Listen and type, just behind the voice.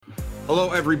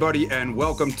Hello, everybody, and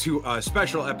welcome to a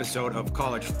special episode of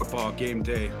College Football Game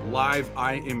Day Live.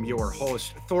 I am your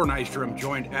host, Thor Nystrom,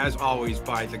 joined as always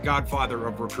by the godfather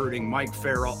of recruiting, Mike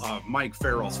Farrell of Mike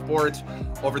Farrell Sports.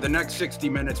 Over the next 60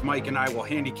 minutes, Mike and I will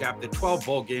handicap the 12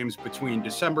 bowl games between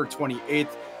December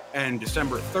 28th and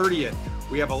December 30th.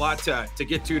 We have a lot to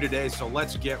get to today, so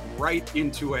let's get right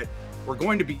into it. We're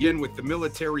going to begin with the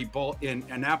Military Bowl in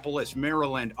Annapolis,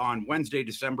 Maryland on Wednesday,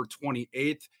 December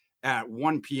 28th. At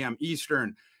 1 p.m.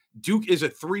 Eastern. Duke is a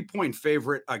 3-point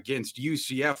favorite against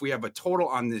UCF. We have a total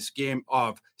on this game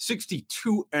of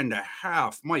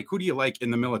 62.5. Mike, who do you like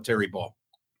in the Military Bowl?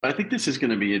 I think this is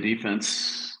going to be a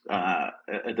defensive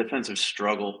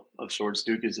struggle of sorts.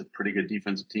 Duke is a pretty good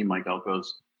defensive team. Mike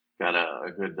Elko's got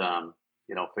a good,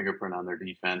 fingerprint on their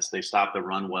defense. They stop the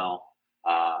run well.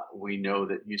 We know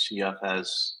that UCF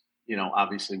has,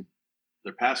 obviously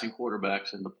they're passing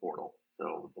quarterbacks in the portal,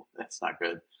 so that's not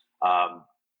good.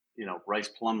 John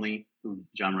Rice Plumlee, who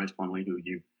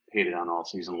you hated on all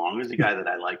season long, is a guy that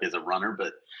I like as a runner,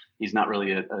 but he's not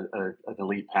really an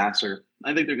elite passer.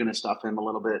 I think they're going to stuff him a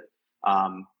little bit.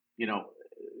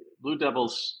 Blue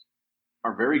Devils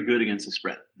are very good against the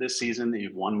spread. This season,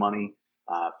 they've won money,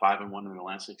 5-1 in the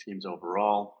last 6 games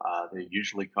overall. They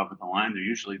usually cover the line. They're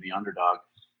usually the underdog.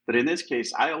 But in this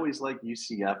case, I always like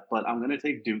UCF, but I'm going to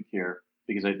take Duke here,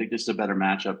 because I think this is a better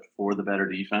matchup for the better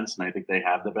defense, and I think they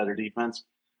have the better defense.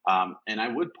 And I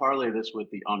would parlay this with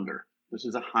the under. This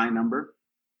is a high number.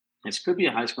 This could be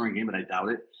a high-scoring game, but I doubt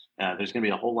it. There's going to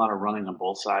be a whole lot of running on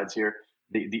both sides here.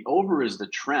 The over is the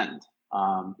trend.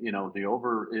 The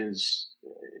over is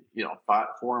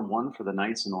 4-1 for the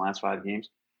Knights in the last 5 games,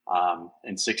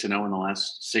 and 6-0 in the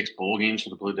last 6 bowl games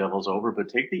for the Blue Devils over. But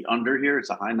take the under here.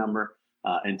 It's a high number,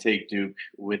 and take Duke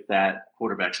with that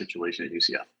quarterback situation at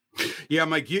UCF. Yeah,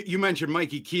 Mike, you mentioned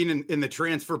Mikey Keenan in the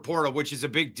transfer portal, which is a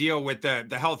big deal with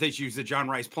the health issues that John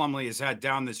Rice Plumlee has had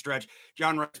down the stretch.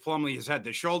 John Rice Plumlee has had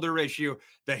the shoulder issue,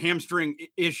 the hamstring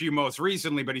issue most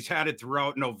recently, but he's had it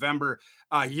throughout November.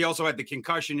 He also had the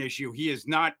concussion issue. He has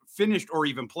not finished or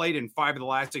even played in 5 of the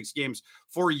last 6 games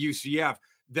for UCF.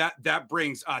 That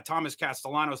brings Thomas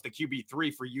Castellanos, the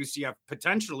QB3 for UCF,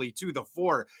 potentially to the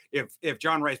 4 if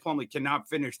John Rice Plumlee cannot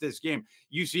finish this game.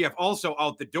 UCF also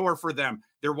out the door for them.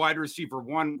 Their wide receiver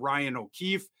 1, Ryan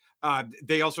O'Keefe.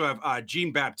 They also have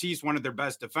Jean Baptiste, one of their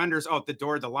best defenders, out the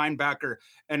door, the linebacker,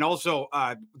 and also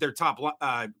their top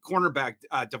cornerback,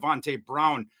 Devontae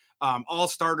Brown. All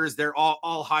starters. They're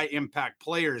all high-impact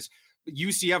players.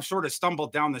 UCF sort of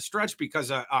stumbled down the stretch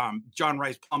because of John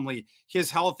Rice Plumlee,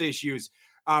 his health issues.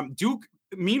 Duke,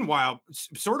 meanwhile,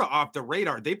 sort of off the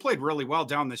radar. They played really well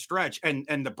down the stretch,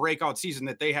 and the breakout season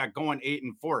that they had going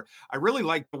 8-4. I really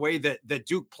like the way that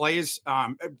Duke plays,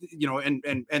 and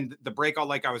the breakout,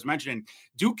 like I was mentioning.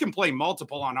 Duke can play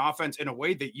multiple on offense in a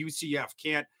way that UCF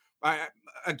can't. I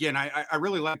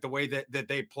really like the way that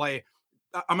they play.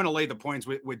 I'm going to lay the points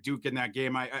with Duke in that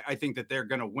game. I think that they're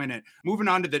going to win it. Moving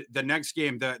on to the next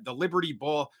game, the Liberty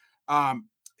Bowl.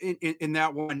 In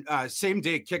that one, same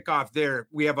day kickoff there.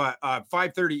 We have a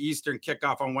 5:30 Eastern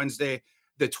kickoff on Wednesday,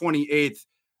 the 28th.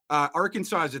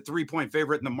 Arkansas is a 3-point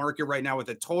favorite in the market right now with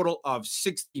a total of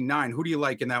 69. Who do you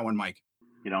like in that one, Mike?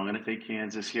 I'm going to take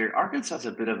Kansas here. Arkansas is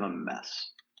a bit of a mess.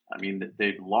 I mean,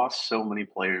 they've lost so many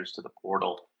players to the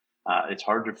portal. It's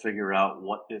hard to figure out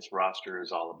what this roster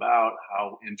is all about,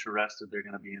 how interested they're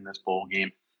going to be in this bowl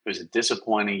game. It was a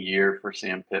disappointing year for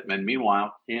Sam Pittman.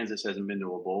 Meanwhile, Kansas hasn't been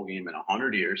to a bowl game in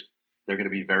 100 years. They're going to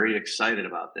be very excited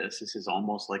about this. This is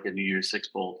almost like a New Year's Six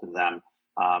bowl to them.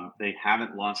 They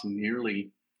haven't lost nearly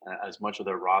as much of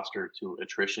their roster to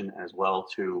attrition as well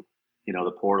to,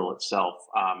 the portal itself.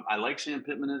 I like Sam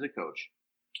Pittman as a coach.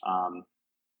 I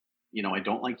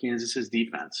don't like Kansas's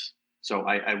defense. So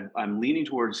I'm leaning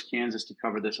towards Kansas to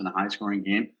cover this in a high-scoring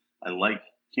game. I like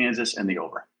Kansas and the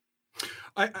over.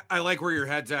 I like where your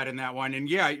head's at in that one. And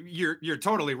yeah, you're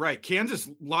totally right. Kansas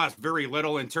lost very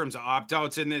little in terms of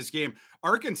opt-outs in this game.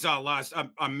 Arkansas lost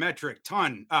a metric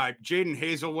ton. Jaden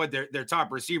Hazelwood, their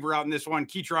top receiver out in this one.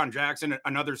 Ketron Jackson,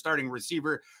 another starting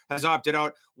receiver, has opted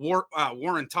out.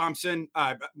 Warren Thompson,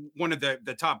 one of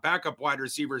the top backup wide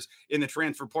receivers in the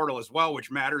transfer portal as well, which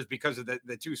matters because of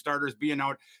the 2 starters being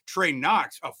out. Trey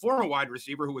Knox, a former wide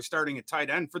receiver who was starting at tight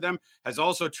end for them, has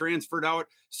also transferred out.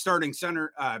 Starting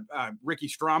center, Ricky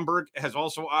Stromberg, has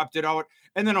also opted out.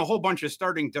 And then a whole bunch of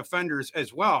starting defenders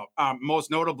as well, most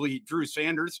notably Drew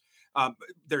Sanders,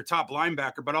 their top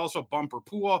linebacker, but also Bumper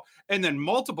Pool, and then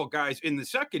multiple guys in the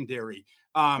secondary.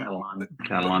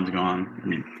 Catalan's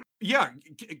gone. Yeah,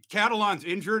 Catalan's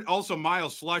injured. Also,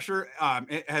 Miles Slusher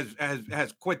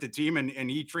has quit the team, and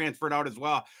he transferred out as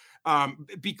well.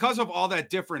 Because of all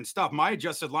that different stuff, my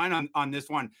adjusted line on this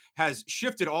one has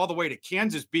shifted all the way to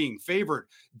Kansas being favored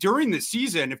during the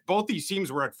season. If both these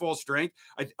teams were at full strength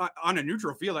on a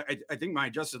neutral field, I think my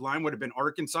adjusted line would have been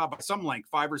Arkansas by something like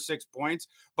 5 or 6 points,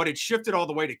 but it shifted all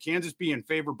the way to Kansas being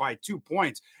favored by 2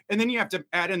 points. And then you have to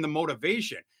add in the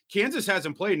motivation. Kansas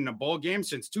hasn't played in a bowl game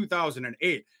since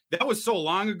 2008. That was so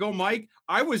long ago, Mike.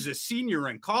 I was a senior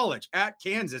in college at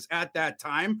Kansas at that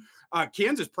time.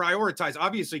 Kansas prioritized,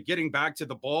 obviously, getting back to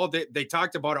the bowl. They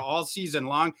talked about it all season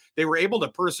long. They were able to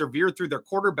persevere through their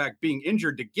quarterback being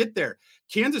injured to get there.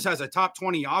 Kansas has a top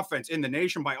 20 offense in the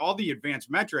nation by all the advanced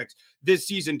metrics this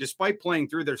season, despite playing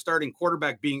through their starting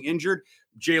quarterback being injured,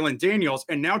 Jalen Daniels.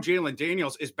 And now Jalen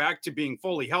Daniels is back to being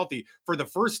fully healthy for the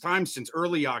first time since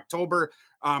early October.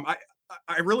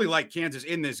 I really like Kansas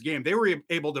in this game. They were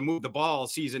able to move the ball all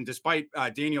season despite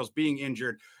Daniels being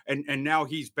injured, and now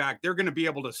he's back. They're going to be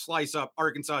able to slice up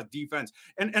Arkansas defense.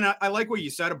 And I like what you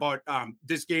said about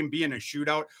this game being a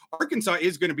shootout. Arkansas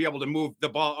is going to be able to move the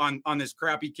ball on this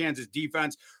crappy Kansas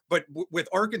defense, but with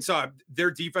Arkansas,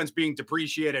 their defense being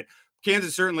depreciated,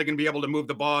 Kansas certainly going to be able to move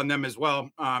the ball on them as well.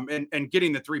 And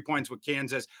getting the 3 points with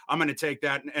Kansas, I'm going to take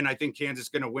that. And I think Kansas is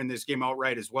going to win this game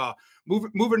outright as well.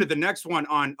 Moving to the next one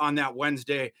on that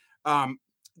Wednesday.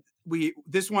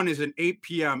 This one is an 8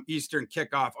 p.m. Eastern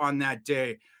kickoff on that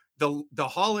day. The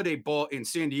Holiday Bowl in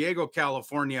San Diego,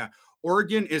 California.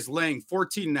 Oregon is laying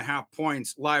 14.5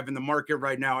 points live in the market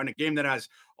right now in a game that has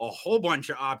a whole bunch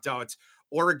of opt-outs.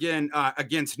 Oregon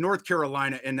against North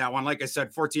Carolina in that one. Like I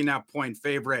said, 14.5 point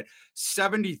favorite,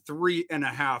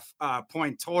 73.5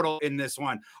 point total in this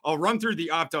one. I'll run through the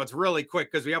opt-outs really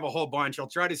quick because we have a whole bunch. I'll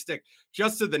try to stick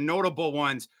just to the notable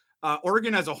ones.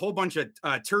 Oregon has a whole bunch of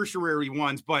tertiary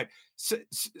ones, but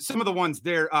some of the ones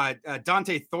there,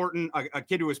 Dante Thornton, a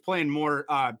kid who was playing more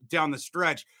down the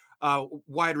stretch,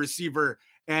 wide receiver,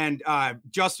 and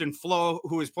Justin Flo,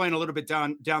 who is playing a little bit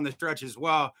down the stretch as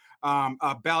well,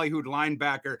 ballyhooed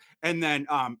linebacker, and then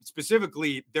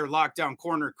specifically their lockdown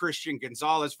corner, Christian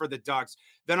Gonzalez for the Ducks.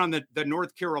 Then on the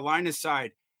North Carolina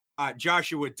side,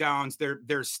 Joshua Downs,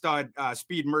 their stud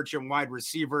speed merchant wide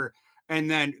receiver, and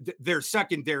then their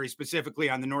secondary, specifically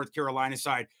on the North Carolina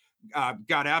side,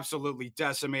 got absolutely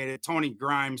decimated. Tony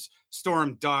Grimes,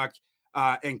 Storm Duck,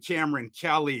 and Cameron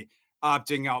Kelly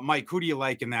opting out. Mike, who do you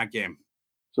like in that game?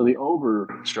 So the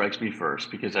over strikes me first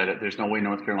because there's no way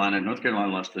North Carolina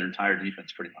lost their entire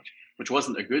defense pretty much, which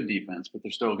wasn't a good defense, but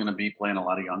they're still going to be playing a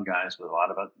lot of young guys with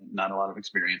not a lot of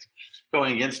experience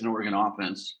going against an Oregon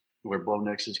offense where Bo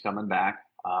Nix is coming back.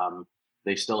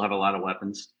 They still have a lot of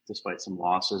weapons despite some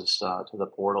losses to the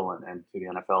portal and to the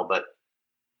NFL. But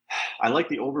I like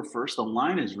the over first. The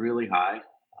line is really high.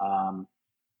 I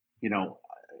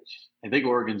think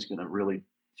Oregon's going to really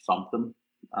thump them.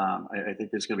 I think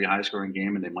this is going to be a high scoring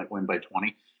game and they might win by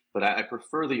 20, but I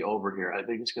prefer the over here. I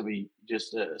think it's going to be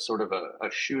just a sort of a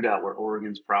shootout where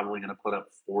Oregon's probably going to put up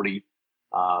 40.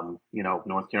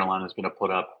 North Carolina's going to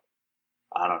put up,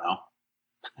 I don't know,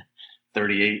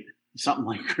 38, something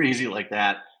like crazy like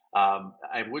that.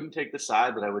 I wouldn't take the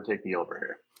side, but I would take the over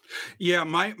here. Yeah,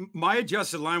 my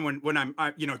adjusted line when I'm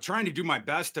trying to do my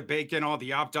best to bake in all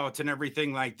the opt-outs and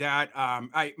everything like that.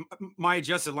 My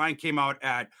adjusted line came out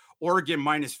at Oregon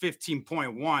minus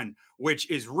 15.1, which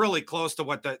is really close to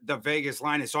what the Vegas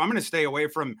line is. So I'm going to stay away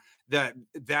from that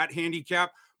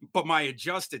handicap. But my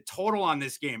adjusted total on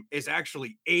this game is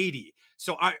actually 80.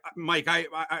 So Mike,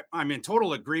 I'm in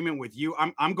total agreement with you.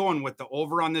 I'm going with the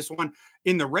over on this one.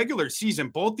 In the regular season,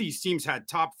 both these teams had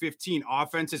top 15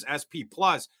 offenses, SP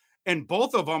plus, and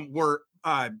both of them were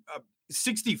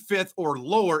 65th or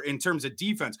lower in terms of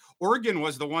defense. Oregon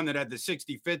was the one that had the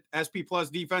 65th SP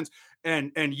plus defense,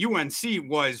 and UNC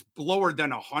was lower than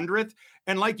 100th.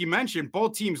 And like you mentioned,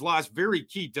 both teams lost very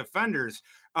key defenders.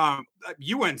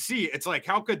 UNC, it's like,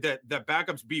 how could the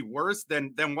backups be worse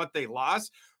than what they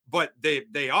lost? But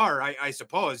they are, I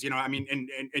suppose, and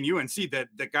UNC,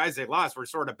 the guys they lost were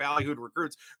sort of ballyhooed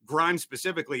recruits, Grimes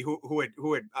specifically,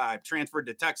 who had transferred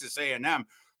to Texas A&M.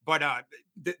 But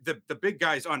the big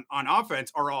guys on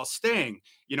offense are all staying.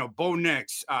 Bo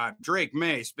Nix, Drake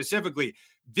May specifically.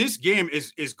 This game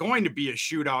is going to be a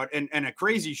shootout and a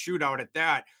crazy shootout at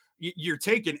that. You're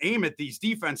taking aim at these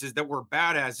defenses that were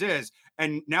bad as is,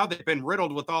 and now they've been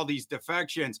riddled with all these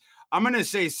defections. I'm going to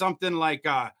say something like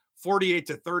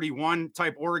 48-31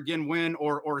 type Oregon win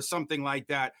or something like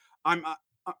that. I'm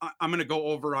going to go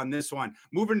over on this one.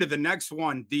 Moving to the next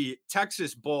one, the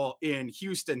Texas Bowl in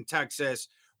Houston, Texas.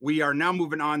 We are now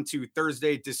moving on to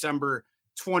Thursday, December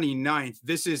 29th.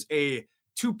 This is a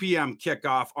 2 p.m.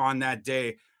 kickoff on that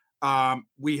day.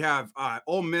 We have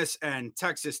Ole Miss and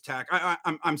Texas Tech.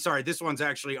 I'm sorry, this one's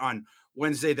actually on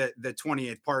Wednesday, the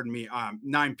 28th. Pardon me,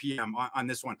 9 p.m. On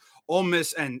this one. Ole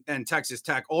Miss and Texas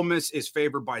Tech. Ole Miss is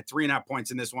favored by 3.5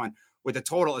 points in this one, with a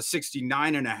total of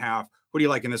 69.5. Who do you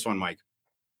like in this one, Mike?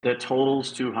 The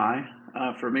total's too high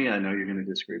for me. I know you're going to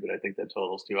disagree, but I think that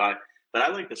total's too high. But I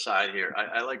like the side here.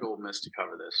 I like Ole Miss to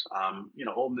cover this.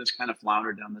 Ole Miss kind of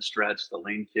floundered down the stretch. The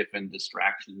Lane Kiffin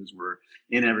distractions were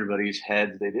in everybody's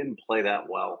heads. They didn't play that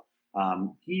well.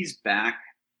 He's back.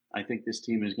 I think this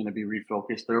team is going to be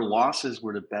refocused. Their losses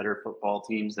were to better football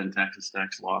teams than Texas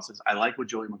Tech's losses. I like what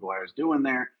Joey McGuire is doing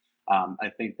there.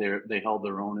 I think they held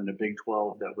their own in a Big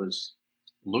 12 that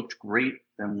looked great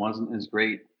and wasn't as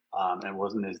great and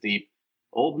wasn't as deep.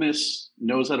 Ole Miss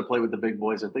knows how to play with the big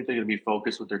boys. I think they're going to be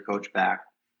focused with their coach back,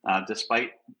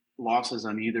 despite losses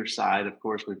on either side. Of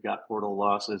course, we've got portal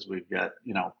losses. We've got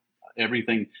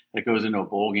everything that goes into a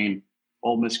bowl game.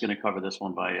 Ole Miss is going to cover this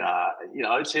one by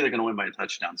I'd say they're going to win by a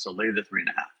touchdown. So lay the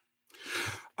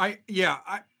 3.5.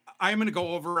 I'm going to go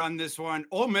over on this one.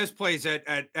 Ole Miss plays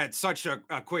at such a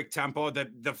quick tempo, that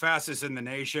the fastest in the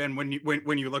nation.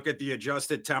 When you look at the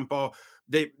adjusted tempo,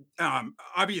 they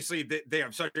obviously they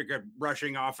have such a good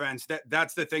rushing offense.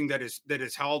 That's the thing that is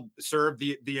served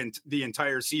the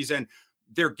entire season.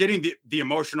 They're getting the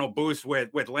emotional boost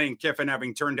with Lane Kiffin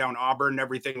having turned down Auburn and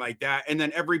everything like that. And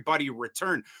then everybody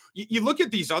returned. You look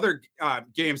at these other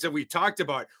games that we talked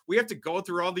about, we have to go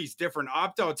through all these different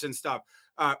opt-outs and stuff.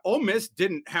 Ole Miss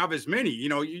didn't have as many.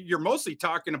 You're mostly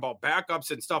talking about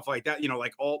backups and stuff like that,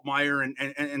 like Altmaier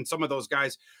and some of those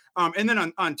guys. And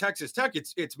then on Texas Tech,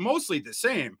 it's mostly the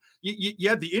same. You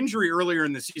had the injury earlier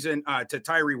in the season to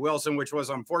Tyree Wilson, which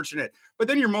was unfortunate. But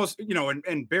then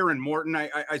and Baron Morton,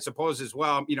 I suppose as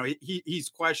well. He's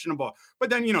questionable.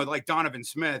 But then like Donovan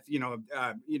Smith,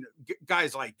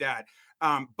 guys like that.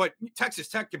 But Texas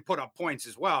Tech can put up points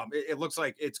as well. It looks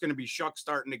like it's going to be Shuck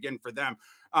starting again for them.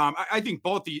 I think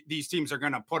both these teams are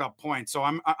going to put up points. So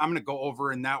I'm going to go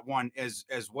over in that one as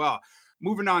well.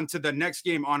 Moving on to the next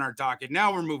game on our docket.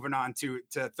 Now we're moving on to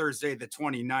Thursday, the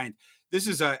 29th. This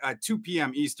is a 2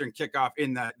 p.m. Eastern kickoff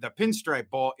in the Pinstripe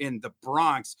Bowl in the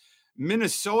Bronx.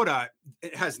 Minnesota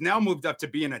has now moved up to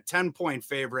being a 10-point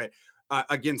favorite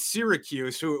against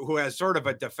Syracuse, who has sort of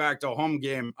a de facto home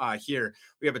game here.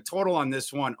 We have a total on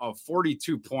this one of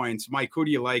 42 points. Mike, who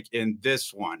do you like in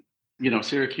this one?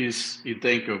 Syracuse, you'd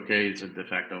think, okay, it's a de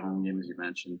facto home game, as you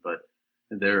mentioned, but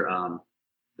they're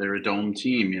a dome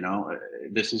team.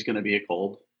 This is going to be a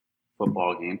cold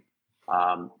football game.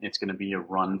 It's going to be a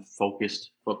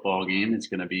run-focused football game. It's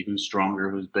going to be who's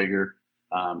stronger, who's bigger,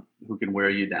 who can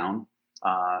wear you down.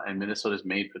 And Minnesota's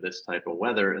made for this type of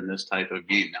weather and this type of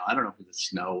game. Now, I don't know if it's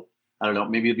snow. I don't know.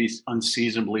 Maybe it'll be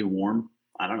unseasonably warm.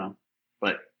 I don't know.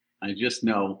 But I just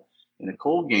know in a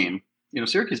cold game,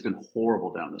 Syracuse has been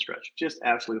horrible down the stretch. Just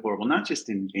absolutely horrible. Not just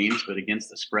in games, but against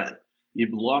the spread.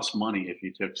 You've lost money if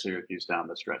you took Syracuse down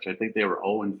the stretch. I think they were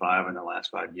 0-5 in the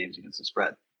last 5 games against the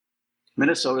spread.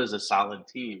 Minnesota is a solid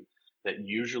team that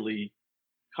usually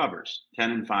covers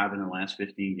 10-5 in the last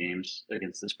 15 games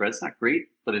against the spread. It's not great,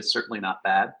 but it's certainly not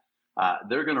bad.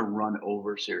 They're going to run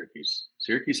over Syracuse.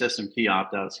 Syracuse has some key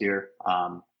opt-outs here.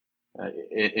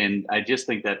 And I just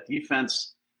think that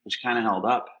defense was kind of held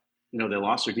up. They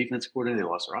lost their defensive coordinator. They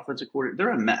lost their offensive coordinator.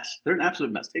 They're a mess. They're an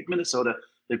absolute mess. Take Minnesota.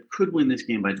 They could win this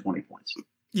game by 20 points.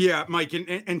 Yeah, Mike,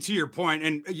 and to your point,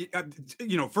 and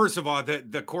first of all,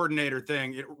 the coordinator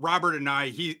thing, Robert and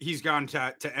he's gone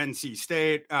to NC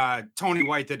State. Tony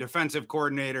White, the defensive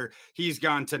coordinator, he's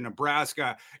gone to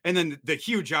Nebraska, and then the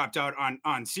huge opt out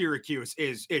on Syracuse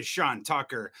is Sean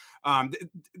Tucker.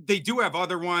 They do have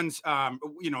other ones.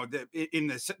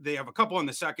 They have a couple in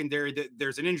the secondary.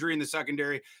 There's an injury in the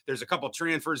secondary. There's a couple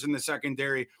transfers in the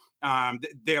secondary.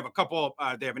 They have a couple.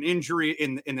 They have an injury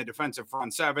in the defensive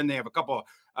front seven. They have a couple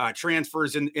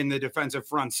transfers in the defensive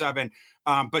front seven.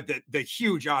 But the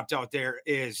huge opt out there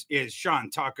is Sean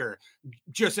Tucker,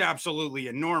 just absolutely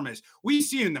enormous. We've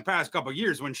seen in the past couple of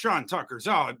years when Sean Tucker's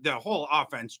out, the whole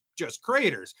offense just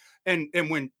craters. And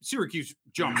when Syracuse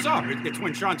jumps up, it's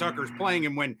when Sean Tucker's playing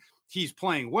and when he's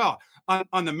playing well.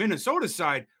 On the Minnesota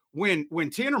side, when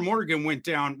Tanner Morgan went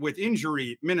down with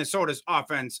injury, Minnesota's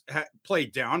offense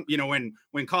played down.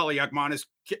 When Kali Akmanis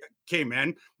came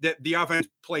in, the offense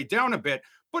played down a bit,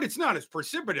 but it's not as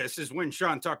precipitous as when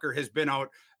Sean Tucker has been out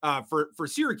for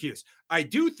Syracuse. I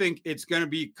do think it's going to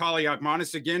be Kali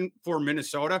Akmanis again for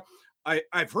Minnesota.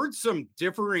 I've heard some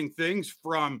differing things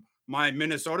from my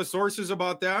Minnesota sources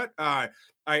about that. I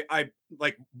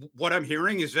like what I'm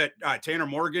hearing is that Tanner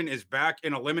Morgan is back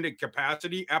in a limited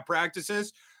capacity at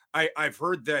practices. I've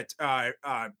heard that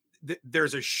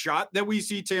there's a shot that we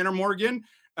see Tanner Morgan,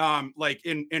 like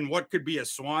in what could be a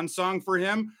swan song for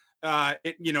him.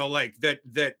 Like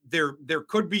that there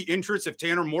could be interest if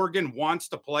Tanner Morgan wants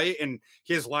to play in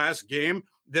his last game,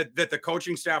 that the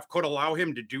coaching staff could allow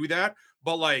him to do that.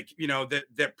 But like,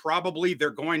 that probably they're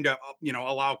going to,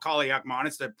 allow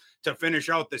Kaliakmanis to finish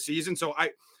out the season. So I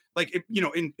like, if,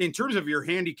 in terms of your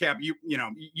handicap,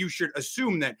 you should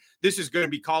assume that this is going to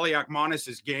be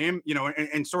Kaliakmanis's game,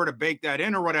 and sort of bake that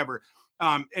in or whatever.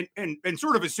 And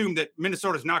sort of assume that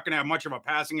Minnesota's not going to have much of a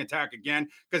passing attack again,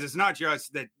 because it's not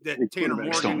just that Tanner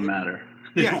Morgan don't matter.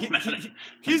 Yeah,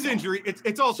 his injury.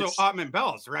 It's also Ottman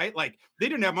Bell's, right? Like they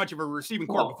didn't have much of a receiving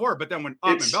core before, but then when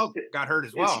Ottman Bell got hurt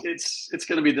as well, it's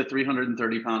going to be the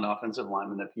 330-pound offensive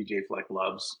lineman that PJ Fleck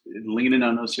loves, leaning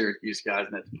on those Syracuse guys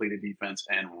and that depleted defense,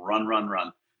 and run,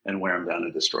 and wear them down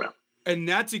and destroy them. And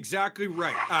that's exactly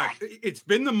right. It's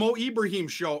been the Mo Ibrahim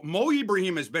show. Mo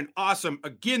Ibrahim has been awesome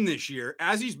again this year,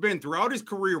 as he's been throughout his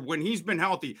career when he's been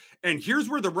healthy. And here's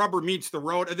where the rubber meets the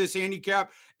road of this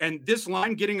handicap. And this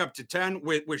line getting up to 10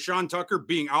 with Sean Tucker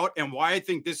being out, and why I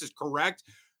think this is correct.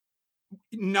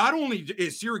 Not only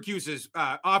is Syracuse's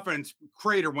offense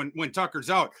crater when Tucker's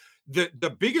out,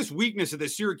 the biggest weakness of the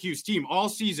Syracuse team all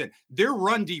season, their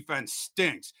run defense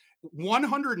stinks.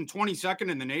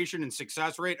 122nd in the nation in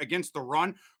success rate against the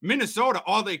run. Minnesota,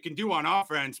 all they can do on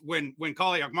offense when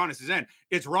Kaliakmanis is in,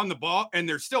 is run the ball, and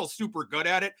they're still super good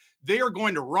at it. They are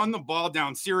going to run the ball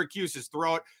down Syracuse's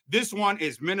throat. This one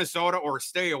is Minnesota or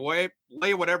stay away.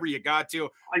 Lay whatever you got to.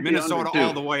 Like Minnesota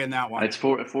all the way in that one. It's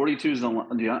 42 is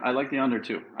I like the under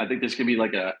too. I think this could be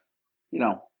like a,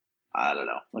 I don't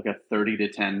know, like a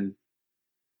 30-10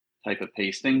 type of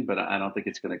pasting, but I don't think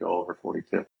it's going to go over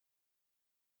 42.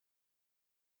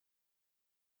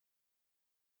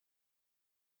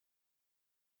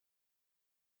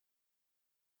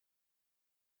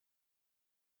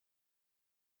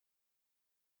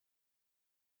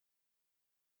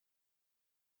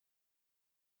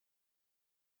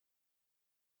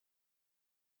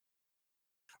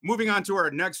 Moving on to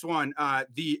our next one,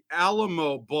 the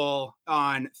Alamo Bowl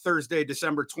on Thursday,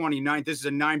 December 29th. This is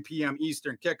a 9 p.m.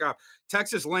 Eastern kickoff.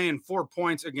 Texas laying 4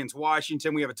 points against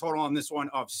Washington. We have a total on this one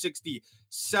of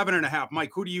 67.5.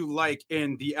 Mike, who do you like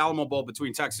in the Alamo Bowl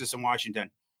between Texas and Washington?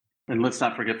 And let's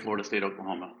not forget Florida State,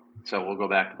 Oklahoma. So we'll go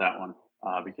back to that one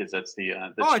because that's the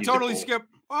I totally skipped.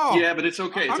 Oh, yeah, but it's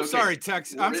okay. I'm sorry,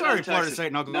 Texas. I'm sorry, Florida State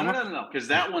and Oklahoma. No, because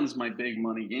that one's my big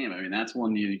money game. I mean, that's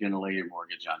one you're going to lay your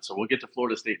mortgage on. So we'll get to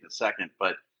Florida State in a second.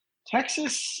 But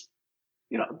Texas,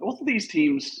 both of these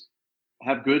teams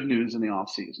have good news in the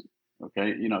offseason.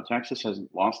 Okay, Texas has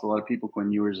lost a lot of people.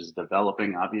 Quinn Ewers is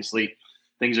developing. Obviously,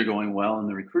 things are going well in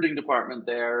the recruiting department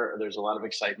there. There's a lot of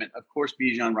excitement. Of course,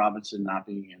 Bijan Robinson not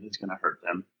being in is going to hurt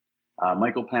them.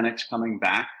 Michael Penix coming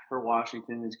back for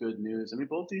Washington is good news. I mean,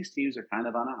 both these teams are kind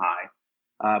of on a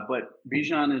high, but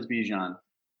Bijan is Bijan.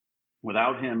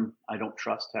 Without him, I don't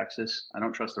trust Texas. I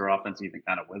don't trust their offense even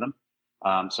kind of with him.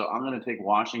 So I'm going to take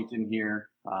Washington here.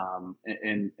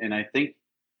 And I think,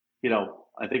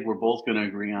 I think we're both going to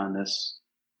agree on this.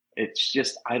 It's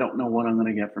just, I don't know what I'm going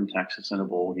to get from Texas in a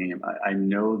bowl game. I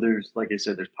know there's, like I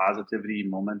said, there's positivity,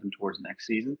 momentum towards next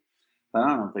season. But I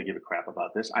don't know if they give a crap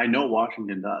about this. I know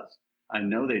Washington does. I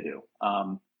know they do.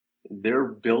 They're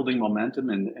building momentum,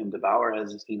 and DeBauer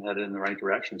has his team headed in the right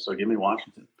direction. So give me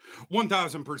Washington.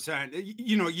 1,000%.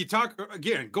 You talk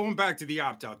again, going back to the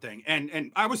opt-out thing,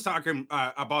 and I was talking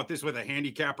about this with a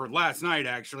handicapper last night,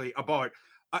 actually, about.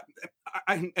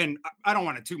 I don't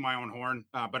want to toot my own horn,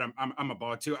 but I'm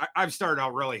about to. I've started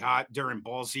out really hot during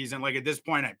bowl season. Like at this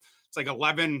point, it's like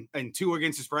 11-2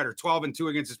 against the spread, or 12-2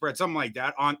 against the spread, something like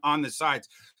that on the sides.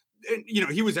 And,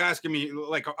 he was asking me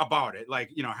like about it, like,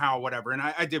 how, whatever. And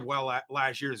I did well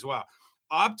last year as well.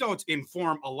 Opt-outs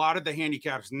inform a lot of the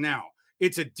handicaps now.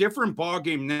 It's a different ball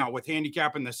game now with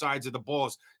handicapping the sides of the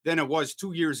bowls than it was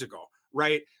 2 years ago.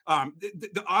 Right.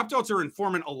 The opt-outs are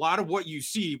informing a lot of what you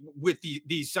see with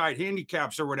these side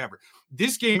handicaps or whatever.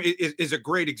 This game is a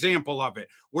great example of it,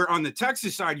 where on the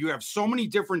Texas side, you have so many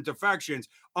different defections.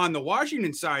 On the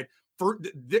Washington side,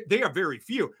 they have very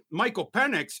few. Michael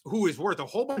Penix, who is worth a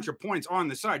whole bunch of points on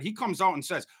the side, he comes out and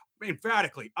says,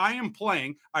 emphatically, I am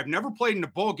playing. I've never played in a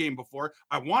bowl game before.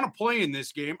 I want to play in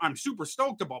this game. I'm super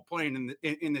stoked about playing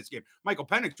in this game. Michael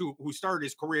Penix, who started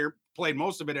his career, played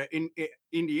most of it in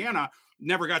Indiana,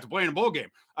 never got to play in a bowl game.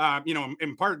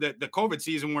 In part the COVID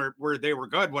season where they were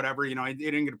good, whatever, he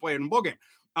didn't get to play in a bowl game.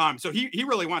 So he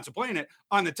really wants to play in it.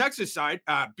 On the Texas side,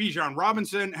 Bijan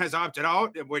Robinson has opted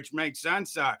out, which makes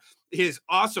sense. His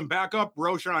awesome backup,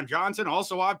 Roschon Johnson,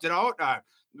 also opted out.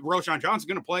 Roschon Johnson's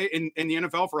going to play in the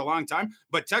NFL for a long time,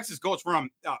 but Texas goes from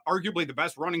arguably the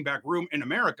best running back room in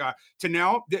America to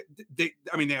now they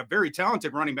have very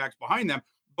talented running backs behind them,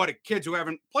 but kids who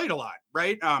haven't played a lot,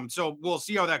 right? So we'll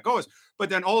see how that goes. But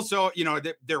then also,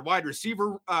 their wide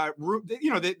receiver,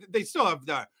 they still have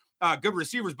the good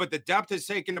receivers, but the depth has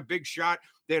taken a big shot.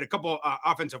 They had a couple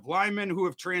offensive linemen who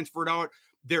have transferred out.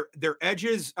 Their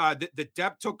edges, the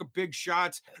depth took a big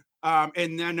shots,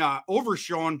 and then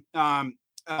Overshown.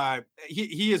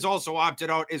 He is also opted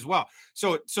out as well.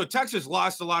 So Texas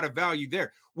lost a lot of value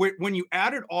there. When you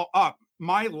add it all up,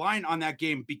 my line on that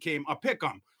game became a pick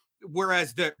 'em.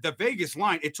 Whereas the Vegas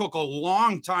line, it took a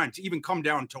long time to even come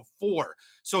down to 4.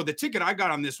 So the ticket I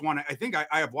got on this one, I think I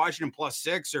have Washington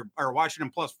 +6 or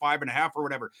Washington +5.5 or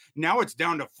whatever. Now it's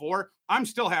down to 4. I'm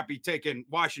still happy taking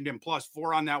Washington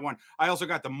 +4 on that one. I also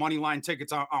got the money line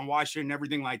tickets on Washington and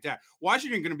everything like that.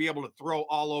 Washington going to be able to throw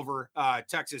all over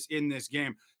Texas in this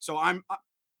game. So I'm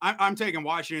taking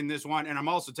Washington in this one, and I'm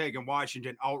also taking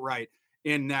Washington outright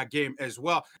in that game as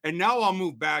well. And now I'll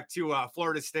move back to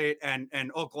Florida State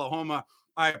and Oklahoma.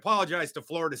 I apologize to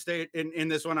Florida State in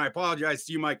this one. I apologize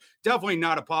to you, Mike. Definitely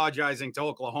not apologizing to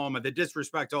Oklahoma. The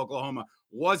disrespect to Oklahoma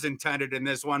was intended in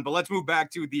this one. But let's move back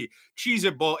to the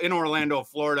Cheez-It Bowl in Orlando,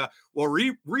 Florida. We'll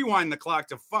rewind the clock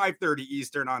to 5:30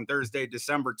 Eastern on Thursday,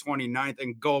 December 29th,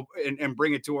 and go and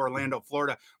bring it to Orlando,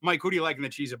 Florida. Mike, who do you like in the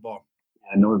Cheez-It Bowl?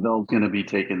 Yeah, Norvell's going to be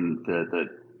taking the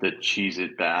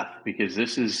Cheez-It bath, because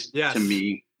this is, to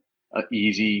me,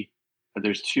 easy.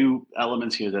 There's 2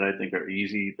 elements here that I think are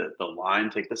easy. The line,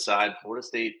 take the side. Florida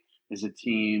State is a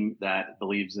team that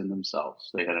believes in themselves.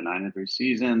 They had a 9-3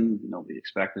 season. Nobody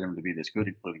expected them to be this good,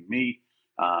 including me.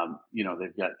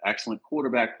 They've got excellent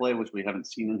quarterback play, which we haven't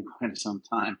seen in quite some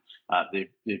time.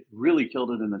 They've really killed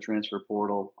it in the transfer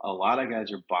portal. A lot of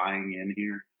guys are buying in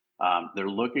here. They're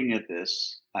looking at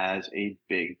this as a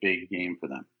big, big game for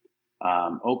them.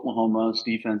 Oklahoma's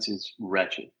defense is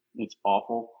wretched. It's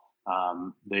awful.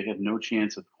 They have no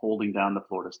chance of holding down the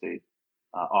Florida State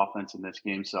offense in this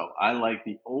game. So I like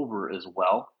the over as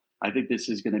well. I think this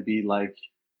is going to be like,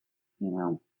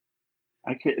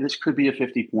 this could be a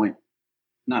 50-point,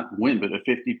 not win, but a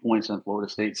 50 points on Florida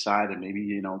State side. And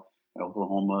maybe,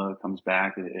 Oklahoma comes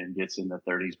back and gets in the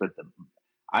 30s. But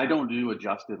I don't do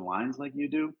adjusted lines like you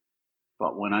do.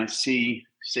 But when I see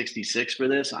 66 for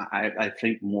this, I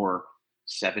think more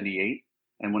 78.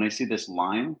 And when I see this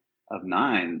line of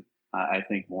 9, I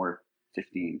think more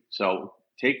 15. So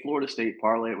take Florida State,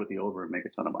 parlay it with the over, and make a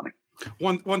ton of money.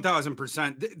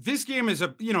 1,000%. This game is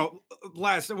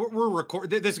we're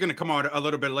recording. This is going to come out a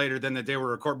little bit later than the day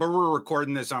we're recording, but we're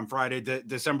recording this on Friday,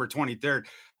 December 23rd.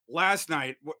 Last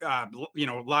night,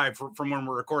 live from when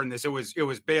we're recording this, it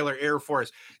was Baylor Air Force.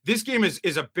 This game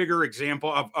is a bigger example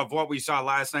of what we saw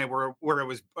last night, where it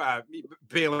was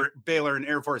Baylor and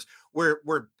Air Force, where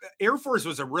Air Force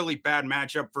was a really bad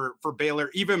matchup for Baylor,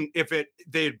 even if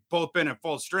they'd both been at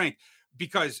full strength,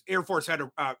 because Air Force had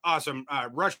an awesome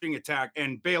rushing attack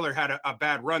and Baylor had a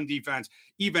bad run defense,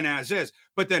 even as is.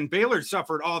 But then Baylor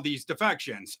suffered all these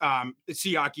defections,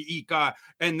 Siaki Ika,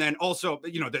 and then also,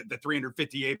 the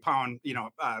 358-pound,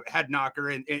 head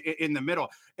knocker in the middle.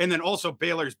 And then also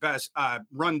Baylor's best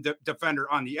run defender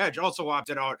on the edge also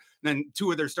opted out. Then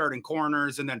 2 of their starting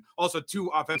corners, and then also 2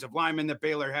 offensive linemen that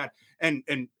Baylor had, and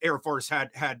Air Force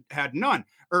had none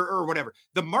or whatever.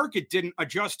 The market didn't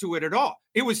adjust to it at all.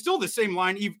 It was still the same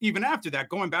line even after that,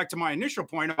 going back to my initial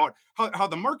point about how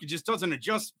the market just doesn't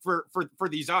adjust for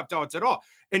these opt-outs at all.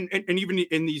 And even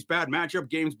in these bad matchup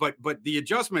games, but the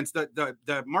adjustments that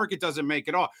the market doesn't make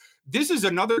at all. This is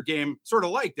another game sort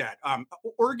of like that.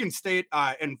 Oregon State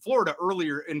and Florida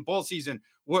earlier in bowl season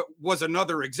was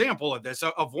another example of this,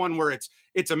 of one where it's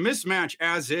a mismatch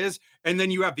as is, and then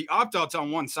you have the opt-outs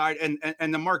on one side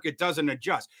and the market doesn't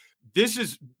adjust. This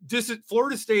is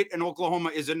Florida State and Oklahoma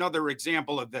is another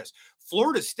example of this.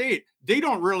 Florida State, they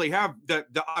don't really have the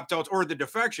opt-outs or the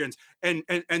defections, and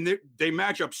they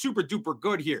match up super duper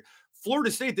good here.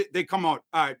 Florida State, they come out.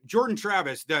 Jordan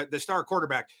Travis, the star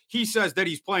quarterback, he says that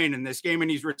he's playing in this game and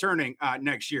he's returning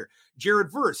next year.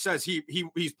 Jared Verse says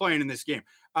he's playing in this game.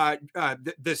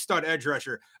 The stud edge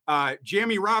rusher,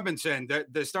 Jamie Robinson,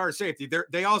 the star safety,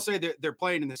 they all say that they're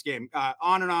playing in this game.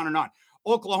 On and on and on.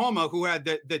 Oklahoma, who had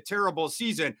the terrible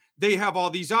season, they have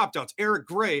all these opt-outs. Eric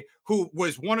Gray, who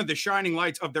was one of the shining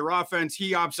lights of their offense,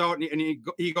 he opts out and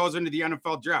he goes into the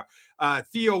NFL draft.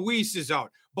 Theo Weiss is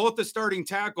out. Both the starting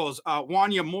tackles,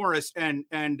 Wanya Morris and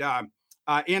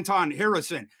Anton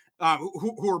Harrison,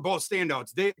 who are both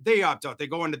standouts, they opt out. They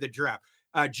go into the draft.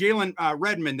 Jalen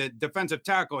Redmond, the defensive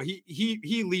tackle,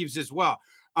 he leaves as well.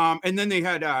 And then they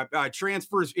had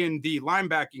transfers in the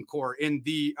linebacking core, in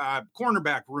the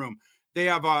cornerback room. They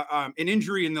have an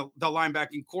injury in the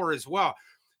linebacking core as well.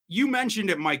 You mentioned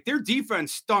it, Mike. Their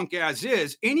defense stunk as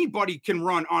is. Anybody can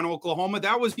run on Oklahoma.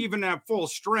 That was even at full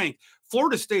strength.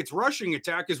 Florida State's rushing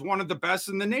attack is one of the best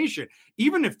in the nation.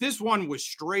 Even if this one was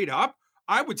straight up,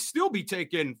 I would still be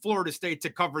taking Florida State to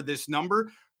cover this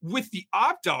number. With the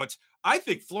opt-outs, I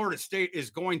think Florida State is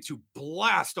going to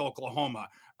blast Oklahoma.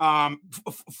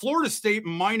 Florida State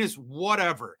minus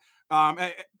whatever.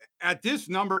 At this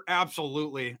number,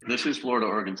 absolutely. This is Florida,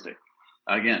 Oregon State.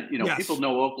 Again, Yes. People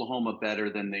know Oklahoma better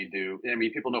than they do. I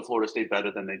mean, people know Florida State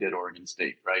better than they did Oregon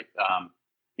State, right?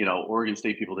 Oregon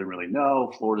State people didn't really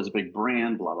know. Florida's a big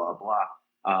brand, blah, blah,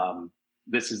 blah.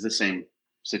 This is the same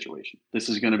situation. This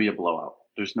is going to be a blowout.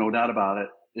 There's no doubt about it.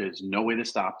 There's no way to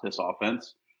stop this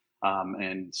offense.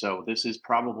 And so this is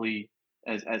probably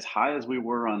as high as we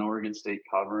were on Oregon State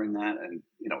covering that, and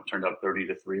turned out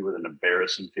 30-3 with an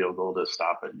embarrassing field goal to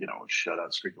stop it,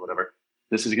 shutout streak or whatever.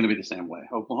 This is going to be the same way.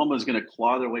 Oklahoma is going to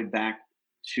claw their way back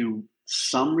to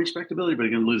some respectability, but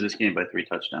they're going to lose this game by 3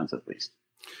 touchdowns at least.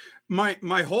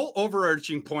 My whole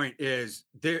overarching point is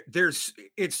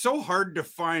it's so hard to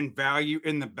find value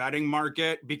in the betting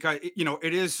market because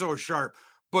it is so sharp,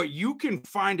 but you can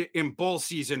find it in bowl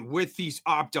season with these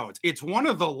opt-outs. It's one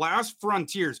of the last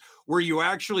frontiers where you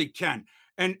actually can.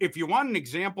 And if you want an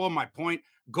example of my point,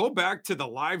 go back to the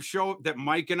live show that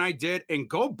Mike and I did and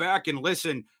go back and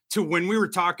listen to when we were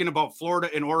talking about Florida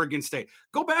and Oregon State.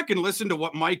 Go back and listen to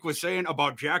what Mike was saying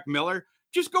about Jack Miller.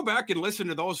 Just go back and listen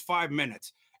to those 5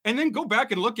 minutes. And then go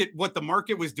back and look at what the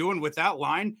market was doing with that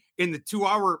line in the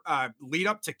 2-hour lead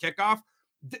up to kickoff.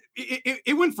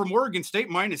 It went from Oregon State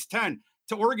minus 10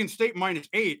 to Oregon State minus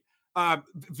 8.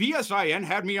 VSIN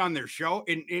had me on their show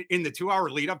in the 2-hour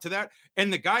lead up to that.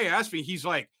 And the guy asked me, he's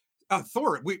like,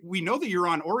 Thor, we know that you're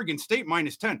on Oregon State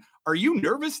minus 10. Are you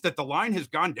nervous that the line has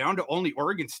gone down to only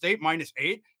Oregon State minus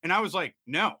 8? And I was like,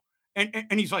 no. And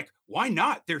he's like, why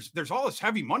not? There's all this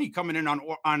heavy money coming in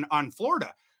on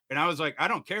Florida. And I was like, I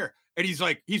don't care. And he's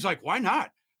like, why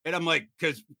not? And I'm like,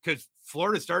 because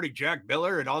Florida started Jack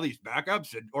Miller and all these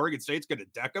backups, and Oregon State's going to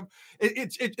deck them.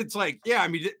 It's like, yeah, I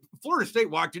mean, Florida State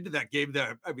walked into that game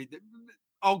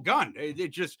all gun.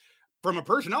 It just, from a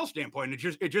personnel standpoint,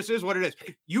 it just is what it is.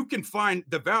 You can find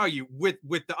the value with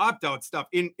the opt-out stuff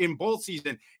in bowl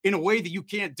season in a way that you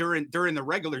can't during the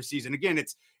regular season. Again,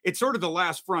 it's sort of the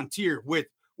last frontier with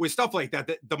stuff like that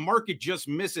the market just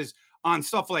misses on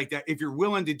stuff like that if you're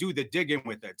willing to do the digging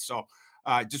with it. So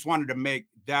just wanted to make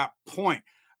that point.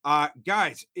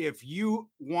 Guys, if you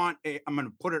want I'm going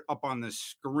to put it up on the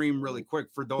screen really quick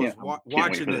for those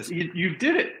watching this. You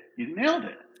did it. You nailed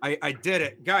it. I did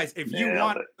it. Guys, if you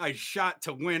want a shot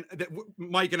to win,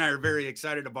 Mike and I are very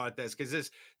excited about this because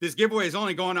this giveaway is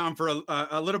only going on for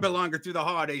a little bit longer through the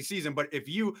holiday season. But if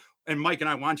you, and Mike and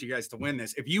I want you guys to win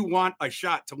this, if you want a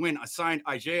shot to win a signed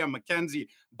Isaiah McKenzie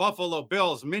Buffalo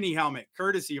Bills mini helmet,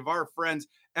 courtesy of our friends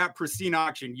at Pristine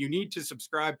Auction, you need to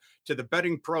subscribe to the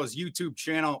Betting Pros YouTube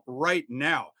channel right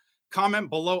now. Comment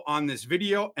below on this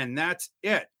video, and that's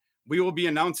it. We will be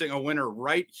announcing a winner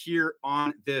right here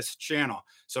on this channel.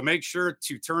 So make sure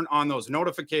to turn on those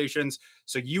notifications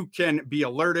so you can be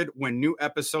alerted when new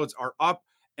episodes are up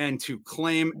and to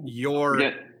claim your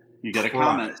You got to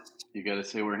comment. You got to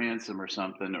say we're handsome or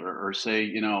something, or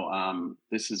say,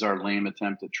 this is our lame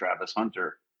attempt at Travis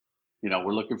Hunter.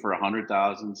 We're looking for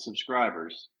 100,000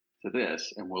 subscribers to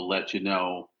this, and we'll let you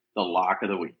know the lock of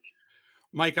the week.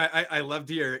 Mike, I loved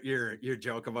your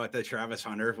joke about the Travis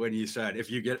Hunter when you said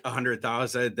if you get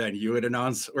 100,000, then you would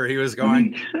announce where he was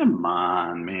going. Come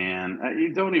on, man!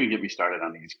 You don't even get me started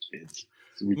on these kids.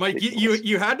 Mike,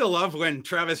 you had to love when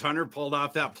Travis Hunter pulled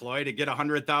off that ploy to get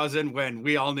 100,000 when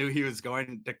we all knew he was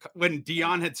going to. When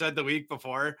Dion had said the week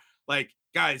before, like,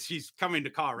 guys, he's coming to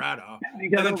Colorado.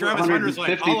 And then Travis Hunter's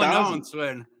like, I'll announce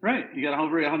when. Right, you got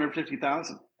over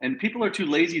 150,000, and people are too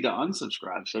lazy to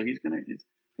unsubscribe, so he's gonna.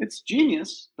 It's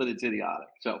genius, but it's idiotic.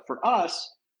 So for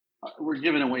us, we're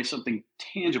giving away something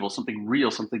tangible, something real,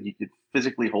 something you could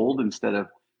physically hold instead of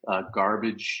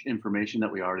garbage information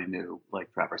that we already knew,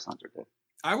 like Travis Hunter did.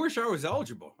 I wish I was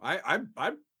eligible. I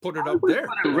put it up there.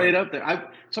 Put it right up there.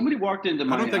 Somebody walked into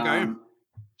my. I don't think I am.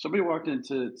 Somebody walked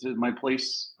into my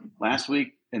place last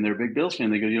week, and they're a big Bills fan.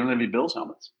 They go, "You don't have any Bills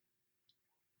helmets."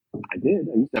 I did.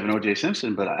 I used to have an O.J.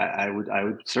 Simpson, but I would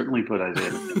certainly put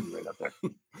Isaiah right up there.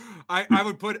 I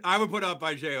would put up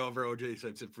Isaiah over O.J.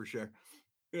 Simpson for sure.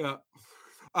 Yeah.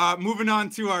 Moving on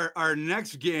to our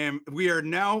next game,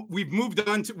 we've moved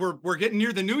on to we're getting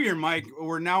near the new year, Mike.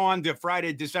 We're now on to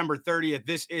Friday, December 30th.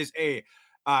 This is a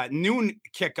noon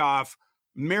kickoff.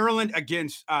 Maryland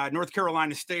against North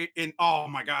Carolina State. And oh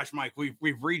my gosh, Mike, we've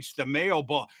reached the Mayo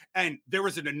Bowl, and there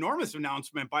was an enormous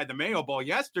announcement by the Mayo Bowl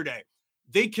yesterday.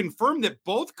 They confirmed that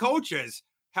both coaches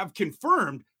have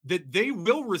confirmed that they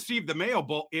will receive the Mayo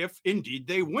Bowl if indeed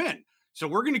they win. So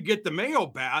we're going to get the Mayo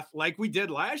bath like we did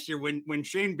last year when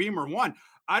Shane Beamer won.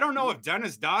 I don't know if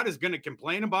Dennis Dodd is going to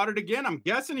complain about it again. I'm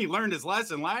guessing he learned his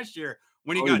lesson last year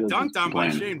when he got dunked on by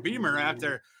Shane Beamer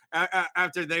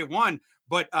after they won.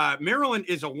 But Maryland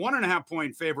is a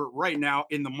 1.5-point favorite right now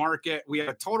in the market. We have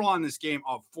a total on this game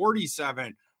of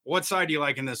 47. What side do you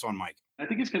like in this one, Mike? I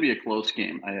think it's going to be a close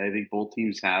game. I think both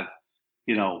teams have,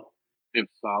 they have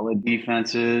solid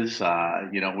defenses.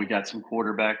 We got some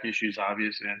quarterback issues,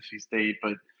 obviously, at NC State,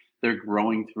 but they're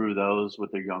growing through those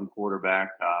with their young quarterback.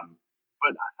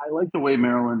 But I like the way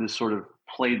Maryland has sort of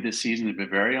played this season. They've been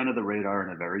very under the radar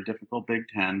in a very difficult Big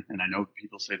Ten. And I know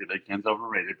people say the Big Ten's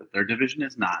overrated, but their division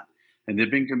is not. And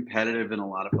they've been competitive in a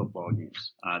lot of football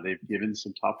games. They've given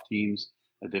some tough teams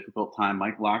a difficult time.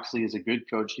 Mike Locksley is a good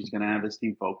coach. He's going to have his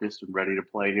team focused and ready to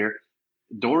play here.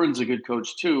 Doran's a good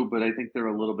coach too, but I think they're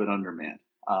a little bit undermanned.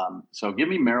 So give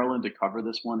me Maryland to cover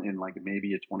this one in like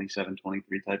maybe a 27-23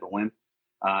 type of win.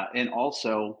 And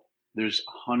also, there's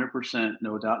 100%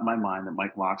 no doubt in my mind that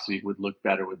Mike Locksley would look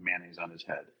better with mayonnaise on his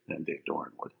head than Dave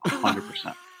Doran would.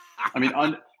 100%. I mean,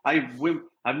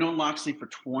 I've known Locksley for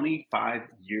 25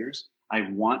 years. I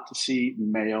want to see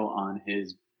mayo on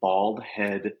his bald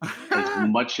head as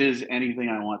much as anything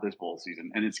I want this bowl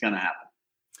season, and it's going to happen.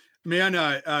 Man,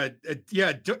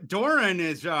 Doran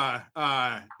is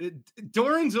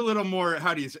Doran's a little more,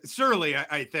 how do you say, surly,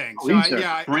 I think. So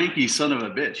Frankie son of a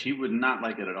bitch. He would not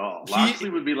like it at all. Locksley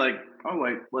would be like, oh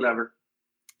wait, whatever.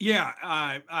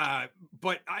 Yeah,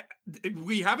 but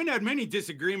we haven't had many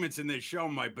disagreements in this show,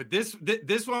 Mike. But this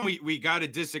one we got a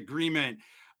disagreement.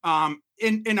 And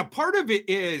a part of it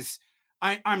is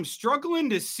I'm struggling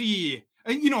to see,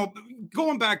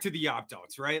 going back to the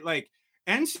opt-outs, right? Like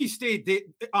NC State,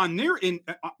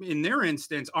 in their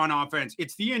instance on offense,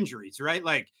 it's the injuries, right?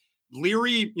 Like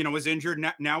Leary, was injured.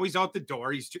 Now he's out the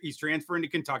door. He's transferring to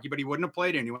Kentucky, but he wouldn't have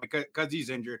played anyway because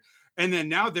he's injured. And then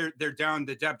now they're down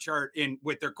the depth chart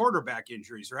with their quarterback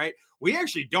injuries, right? We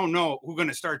actually don't know who's going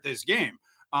to start this game.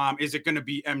 Is it going to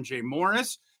be MJ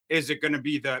Morris? Is it going to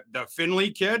be the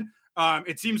Finley kid?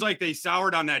 It seems like they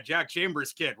soured on that Jack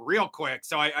Chambers kid real quick.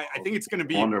 So I think it's going to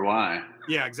be. Wonder why.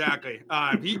 Yeah, exactly.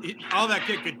 All that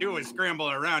kid could do is scramble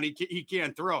around. He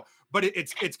can't throw. But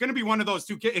it's going to be one of those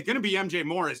two kids. It's going to be MJ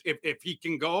Morris if he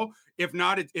can go. If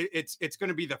not, it's going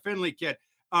to be the Finley kid.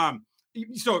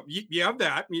 So you have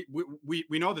that. We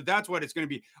know that's what it's going to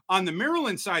be. On the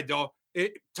Maryland side, though,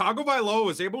 Tagovailoa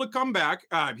was able to come back.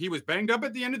 He was banged up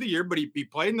at the end of the year, but he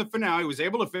played in the finale. He was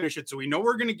able to finish it. So we know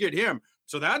we're going to get him.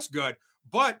 So that's good.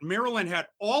 But Maryland had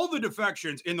all the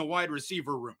defections in the wide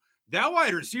receiver room. That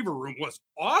wide receiver room was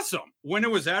awesome when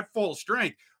it was at full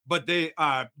strength. But they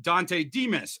Dante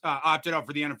Demas opted out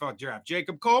for the NFL draft.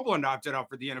 Jacob Copeland opted out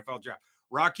for the NFL draft.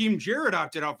 Raheem Jarrett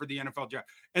opted out for the NFL draft.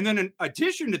 And then in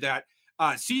addition to that,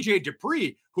 CJ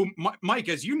Dupree, who, Mike,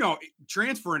 as you know,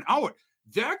 transferring out,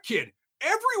 that kid,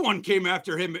 everyone came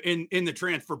after him in the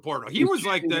transfer portal. He was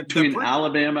like between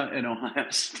Alabama and Ohio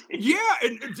State. Yeah,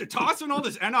 and tossing all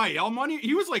this NIL money.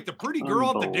 He was like the pretty girl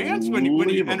at the dance when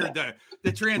he entered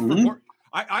the transfer portal.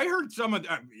 I heard some of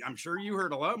I'm sure you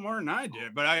heard a lot more than I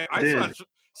did, but I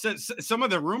saw some of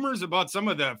the rumors about some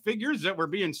of the figures that were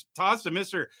being tossed to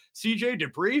Mr. CJ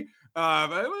Dupree.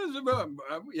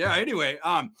 Anyway.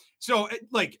 So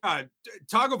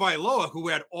Tagovailoa, who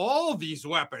had all these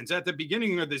weapons at the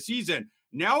beginning of the season,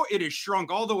 now it is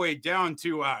shrunk all the way down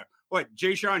to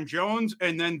Jayshon Jones,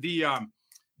 and then the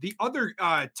other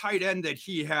tight end that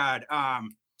he had,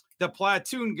 the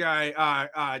platoon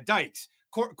guy, Dykes,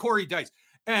 Corey Dykes,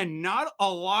 and not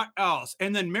a lot else.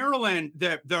 And then Maryland,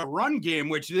 the run game,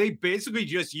 which they basically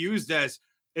just used as,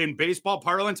 in baseball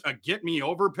parlance, a get me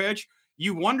over pitch.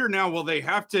 You wonder now, will they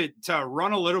have to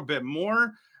run a little bit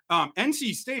more?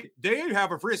 NC State, they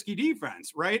have a frisky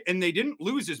defense, right? And they didn't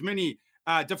lose as many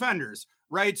defenders,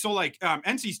 right? So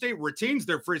NC State retains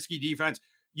their frisky defense.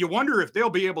 You wonder if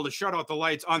they'll be able to shut out the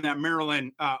lights on that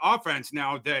Maryland offense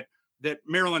now that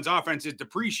Maryland's offense is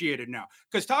depreciated now.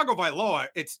 Because Tagovailoa,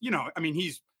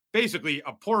 he's basically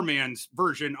a poor man's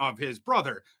version of his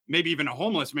brother, maybe even a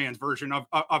homeless man's version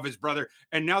of his brother.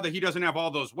 And now that he doesn't have all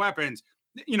those weapons,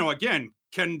 again,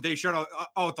 can they shut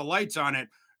out the lights on it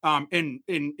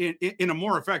in a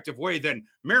more effective way than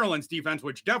Maryland's defense,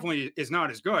 which definitely is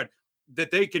not as good, that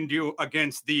they can do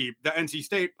against the NC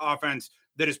State offense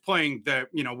that is playing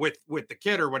with the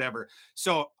kid or whatever.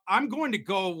 So I'm going to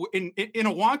go in a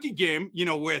wonky game,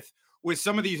 with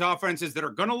some of these offenses that are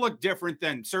going to look different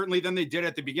than they did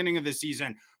at the beginning of the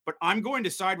season. But I'm going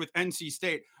to side with NC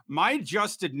State. My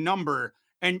adjusted number,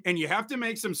 and you have to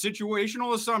make some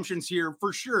situational assumptions here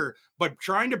for sure, but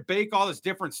trying to bake all this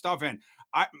different stuff in,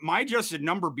 my adjusted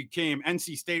number became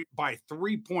NC State by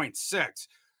 3.6.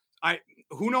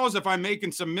 Who knows if I'm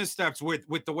making some missteps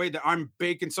with the way that I'm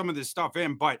baking some of this stuff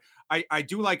in, but I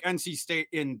do like NC State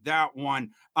in that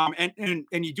one. And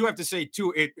you do have to say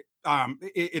too,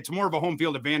 it's more of a home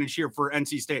field advantage here for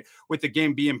NC State with the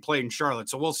game being played in Charlotte.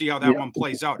 So we'll see how that one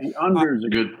plays out. The under is a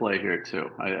good play here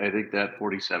too. I think that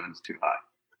 47 is too high.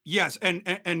 Yes,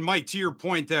 and Mike, to your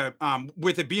point that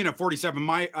with it being a 47,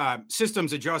 my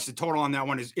systems adjusted total on that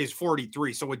one is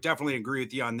 43. So would definitely agree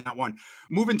with you on that one.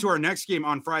 Moving to our next game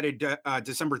on Friday,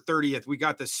 December 30th, we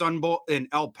got the Sun Bowl in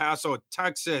El Paso,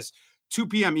 Texas, 2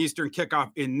 p.m. Eastern kickoff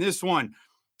in this one.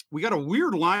 We got a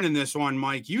weird line in this one,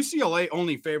 Mike. UCLA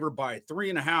only favored by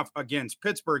 3.5 against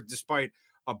Pittsburgh, despite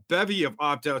a bevy of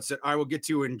opt-outs that I will get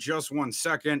to in just 1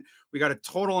 second. We got a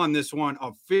total on this one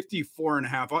of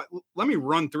 54.5. Let me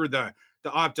run through the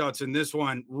opt-outs in this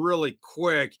one really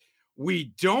quick. We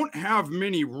don't have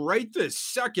many right this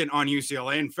second on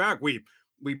UCLA. In fact, we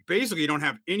basically don't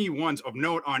have any ones of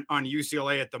note on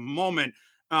UCLA at the moment.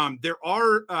 There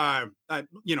are, I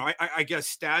guess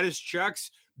status checks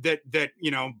that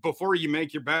before you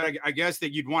make your bet, I guess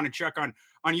that you'd want to check on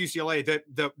UCLA.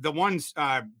 The ones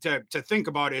to think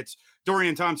about, it's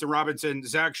Dorian Thompson-Robinson,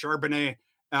 Zach Charbonnet,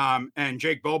 and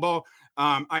Jake Bobo.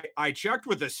 I checked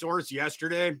with a source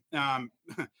yesterday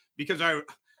because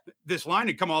this line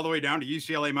had come all the way down to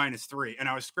UCLA -3, and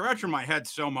I was scratching my head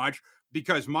so much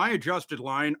because my adjusted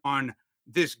line on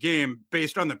this game,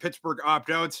 based on the Pittsburgh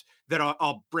opt-outs that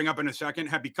I'll bring up in a second,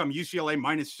 have become UCLA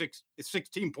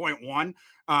 -16.1,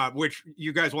 which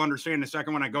you guys will understand in a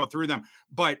second when I go through them.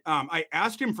 But I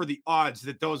asked him for the odds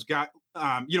that those got,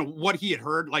 what he had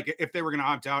heard, like if they were going to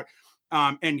opt out.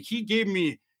 And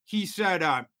he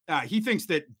said he thinks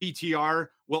that DTR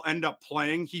will end up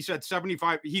playing. He said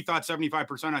 75, he thought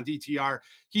 75% on DTR.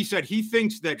 He said he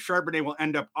thinks that Charbonnet will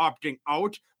end up opting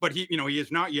out, but he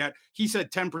is not yet. He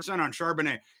said 10% on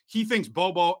Charbonnet. He thinks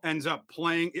Bobo ends up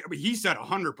playing. He said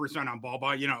 100% on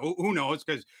Bobo. Who knows?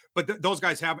 But those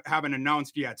guys haven't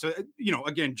announced yet. So,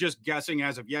 again, just guessing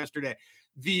as of yesterday.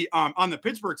 On the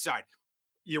Pittsburgh side,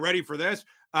 you ready for this?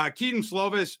 Keaton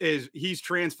Slovis he's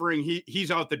transferring.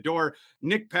 He's out the door.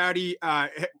 Nick Patty,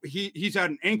 he's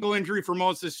had an ankle injury for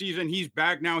most of the season. He's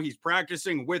back now. He's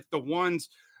practicing with the ones.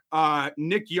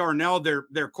 Nick Yarnell,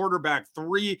 their quarterback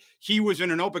 3, he was in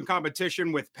an open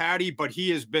competition with Patty, but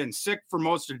he has been sick for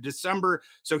most of December,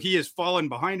 so he has fallen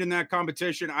behind in that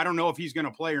competition. I don't know if he's going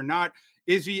to play or not.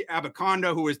 Izzy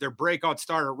Abaconda, who is their breakout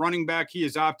starter running back, he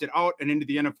has opted out and into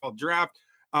the NFL draft.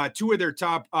 2 of their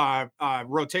top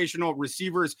rotational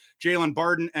receivers, Jalen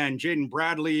Barden and Jaden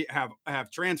Bradley, have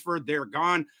transferred. They're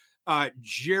gone.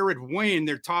 Jared Wayne,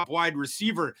 their top wide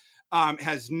receiver,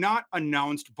 has not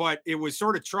announced, but it was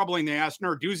sort of troubling. They asked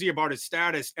Narduzzi about his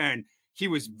status, and he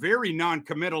was very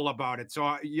non-committal about it.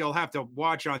 So you'll have to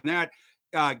watch on that.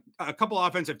 A couple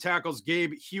offensive tackles,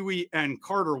 Gabe Huey and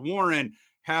Carter Warren,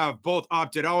 have both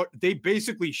opted out. They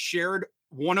basically shared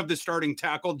one of the starting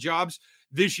tackle jobs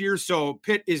this year. So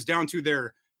Pitt is down to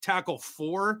their tackle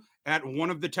 4 at one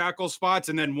of the tackle spots,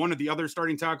 and then one of the other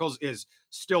starting tackles is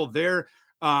still there.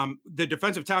 The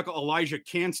defensive tackle Elijah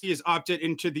Cansey is opted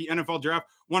into the NFL draft,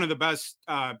 one of the best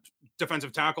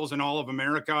defensive tackles in all of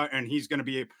America, and he's going to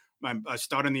be a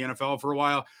stud in the NFL for a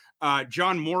while.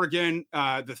 John Morgan,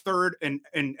 the third and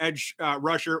edge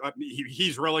rusher,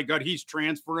 he's really good. He's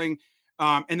transferring.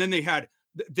 And then they had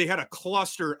a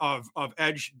cluster of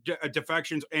edge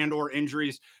defections and or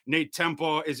injuries. Nate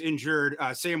Temple is injured.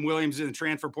 Sam Williams in the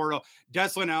transfer portal.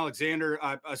 Deslin Alexander,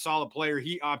 a solid player,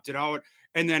 he opted out.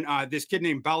 And then this kid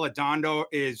named Baladondo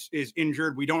is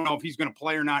injured. We don't know if he's going to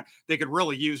play or not. They could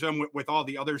really use him with all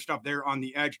the other stuff there on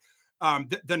the edge.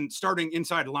 Then starting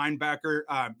inside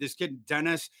linebacker, this kid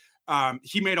Dennis,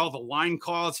 he made all the line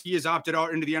calls. He has opted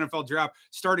out into the NFL draft.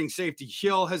 Starting safety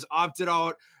Hill has opted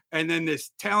out. And then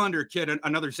this Tallender kid,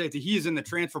 another safety, he is in the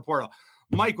transfer portal.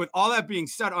 Mike, with all that being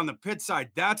said on the Pitt side,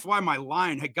 that's why my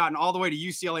line had gotten all the way to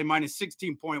UCLA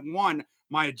 -16.1,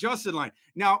 my adjusted line.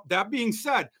 Now, that being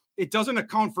said, it doesn't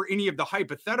account for any of the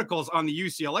hypotheticals on the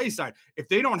UCLA side. If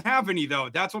they don't have any, though,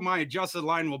 that's what my adjusted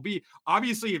line will be.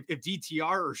 Obviously, if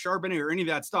DTR or Charbonnet or any of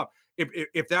that stuff,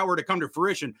 if that were to come to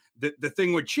fruition, the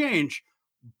thing would change.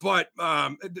 But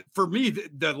for me,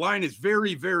 the line is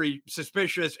very, very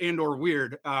suspicious and or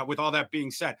weird. With all that being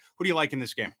said, who do you like in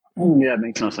this game? Yeah, it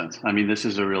makes no sense. I mean, this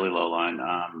is a really low line.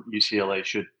 UCLA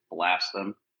should blast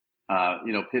them.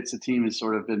 Pitt's a team has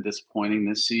sort of been disappointing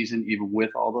this season, even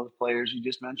with all those players you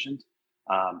just mentioned.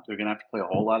 They're going to have to play a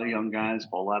whole lot of young guys, a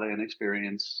whole lot of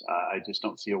inexperience. I just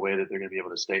don't see a way that they're going to be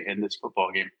able to stay in this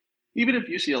football game, even if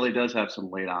UCLA does have some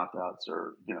late opt-outs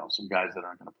or some guys that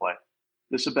aren't going to play.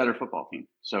 This is a better football team.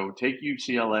 So take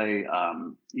UCLA,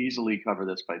 easily cover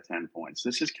this by 10 points.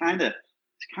 This is kind of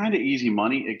easy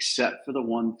money, except for the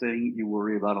one thing you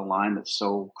worry about a line that's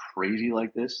so crazy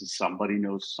like this is somebody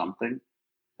knows something.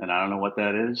 And I don't know what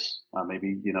that is.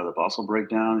 Maybe, the bus will break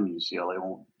down and UCLA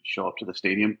won't show up to the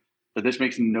stadium. But this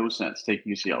makes no sense. Take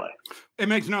UCLA. It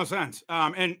makes no sense.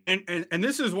 And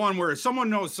this is one where if someone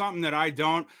knows something that I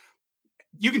don't,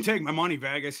 you can take my money,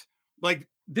 Vegas. Like,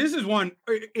 this is one.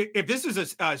 If this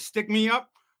is a stick me up,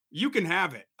 you can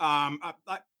have it.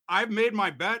 I've made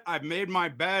my bet. I've made my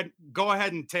bed. Go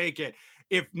ahead and take it.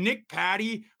 If Nick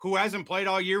Patty, who hasn't played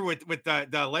all year with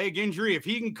the leg injury, if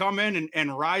he can come in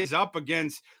and rise up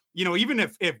against, even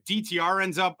if DTR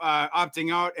ends up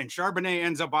opting out and Charbonnet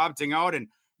ends up opting out and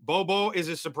Bobo is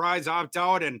a surprise opt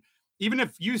out, and even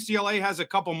if UCLA has a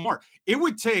couple more, it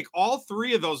would take all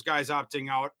three of those guys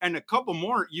opting out and a couple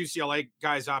more UCLA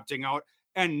guys opting out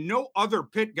and no other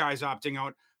Pitt guys opting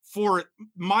out for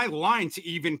my line to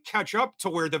even catch up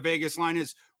to where the Vegas line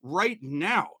is right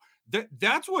now.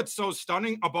 That's what's so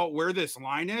stunning about where this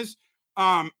line is.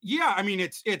 Yeah, I mean,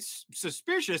 it's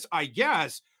suspicious, I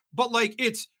guess, but like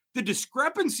the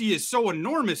discrepancy is so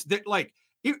enormous that like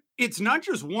it's not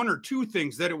just one or two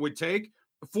things that it would take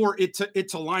for it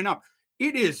to line up.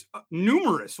 It is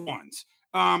numerous ones.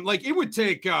 Like it would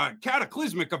take a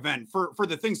cataclysmic event for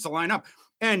the things to line up.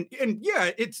 And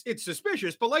yeah, it's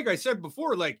suspicious. But like I said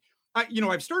before, like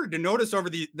I've started to notice over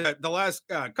the last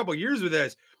couple of years with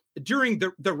this, during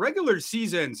the regular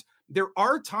seasons, there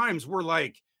are times where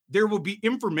like there will be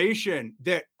information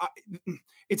that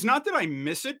it's not that I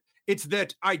miss it. It's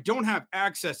that I don't have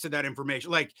access to that information.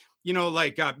 Like,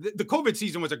 the COVID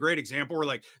season was a great example where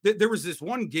like there was this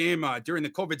one game during the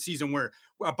COVID season where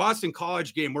a Boston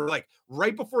College game where like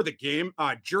right before the game,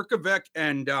 Jerkovic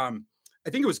and I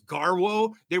think it was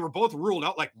Garwo, they were both ruled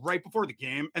out like right before the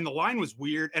game, and the line was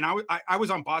weird. And I was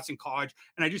on Boston College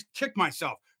and I just kicked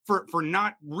myself for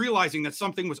not realizing that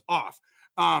something was off.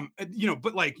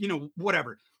 But like,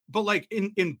 whatever. But like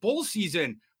in bowl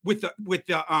season, with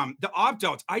the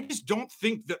opt-outs, I just don't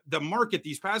think that the market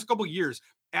these past couple of years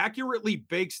accurately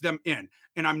bakes them in,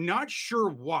 and I'm not sure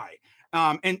why.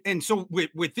 And so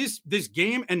with this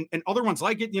game and other ones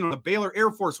like it, the Baylor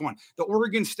Air Force one, the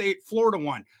Oregon State Florida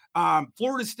one,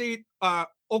 Florida State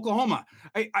Oklahoma,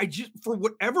 I just, for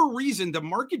whatever reason, the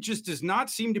market just does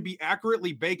not seem to be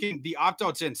accurately baking the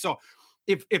opt-outs in. So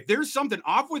if there's something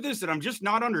off with this that I'm just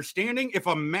not understanding, if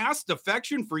a mass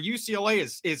defection for UCLA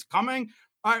is coming,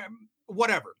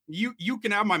 whatever, you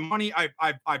can have my money.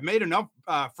 I've made enough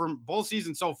from bowl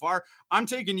season so far. I'm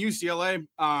taking UCLA.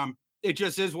 It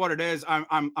just is what it is.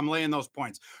 I'm laying those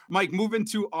points. Mike, moving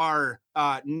to our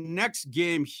next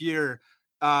game here.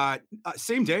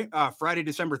 Same day, Friday,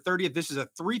 December 30th. This is a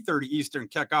 3:30 Eastern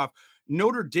kickoff.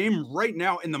 Notre Dame right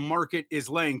now in the market is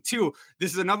laying 2.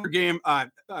 This is another game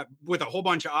with a whole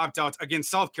bunch of opt-outs against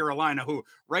South Carolina, who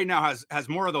right now has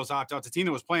more of those opt-outs. A team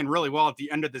that was playing really well at the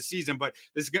end of the season, but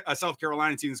this South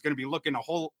Carolina team is going to be looking a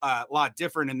whole lot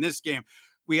different in this game.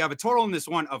 We have a total in this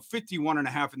one of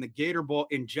 51.5 in the Gator Bowl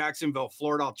in Jacksonville,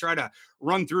 Florida. I'll try to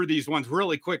run through these ones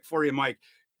really quick for you, Mike.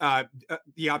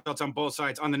 The opt-outs on both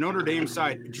sides. On the Notre Dame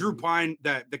side, Drew Pine,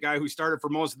 the guy who started for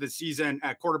most of the season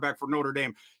at quarterback for Notre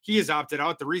Dame, he has opted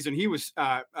out. The reason he was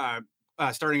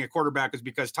starting at quarterback is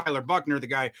because Tyler Buchner, the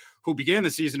guy who began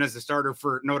the season as the starter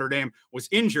for Notre Dame, was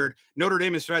injured. Notre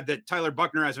Dame has said that Tyler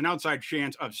Buchner has an outside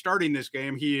chance of starting this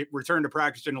game. He returned to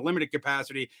practice in a limited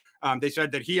capacity. They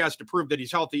said that he has to prove that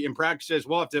he's healthy in practices.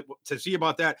 We'll have to see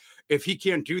about that. If he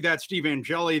can't do that, Steve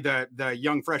Angeli, the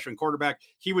young freshman quarterback,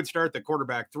 he would start the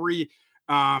quarterback 3.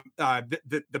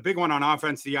 The big one on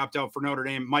offense, the opt-out for Notre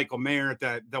Dame, Michael Mayer,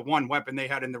 the one weapon they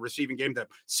had in the receiving game, the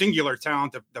singular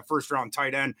talent, the first-round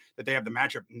tight end that they have the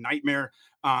matchup nightmare,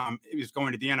 is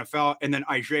going to the NFL. And then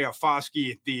Isaiah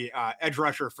Foskey, the edge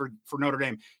rusher for Notre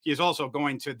Dame, he is also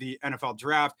going to the NFL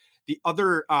draft. The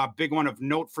other big one of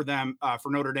note for them,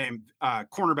 for Notre Dame,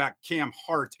 cornerback Cam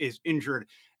Hart is injured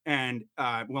and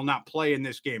will not play in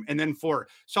this game. And then for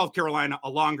South Carolina, a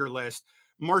longer list.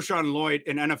 Marshawn Lloyd,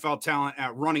 an NFL talent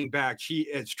at running back, he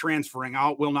is transferring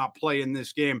out, will not play in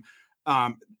this game.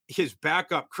 His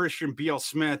backup, Christian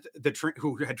Beal-Smith,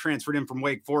 who had transferred in from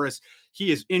Wake Forest,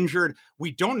 he is injured.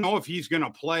 We don't know if he's going to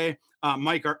play.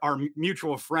 Mike, our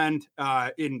mutual friend,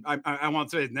 I won't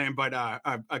say his name, but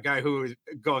a guy who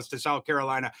goes to South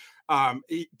Carolina,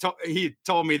 he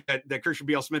told me that Christian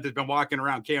Beal-Smith has been walking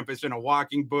around campus in a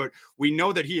walking boot. We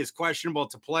know that he is questionable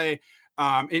to play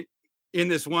in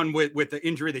this one with the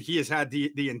injury that he has had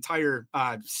the entire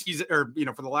season, or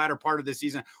for the latter part of the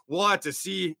season. We'll have to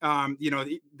see.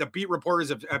 The beat reporters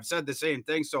have said the same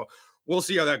thing, so we'll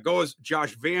see how that goes.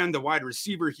 Josh Vann, the wide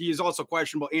receiver, he is also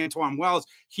questionable. Antoine Wells,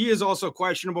 he is also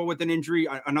questionable with an injury.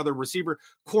 Another receiver,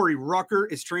 Corey Rucker,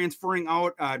 is transferring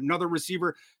out. Another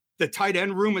receiver. The tight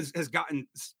end room has gotten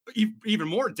even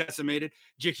more decimated.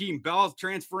 Jaheim Bell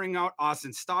transferring out.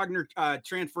 Austin Stogner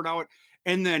transferred out.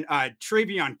 And then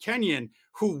Travion Kenyon,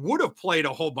 who would have played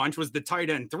a whole bunch, was the tight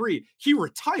end 3. He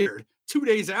retired 2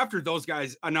 days after those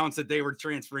guys announced that they were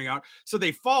transferring out. So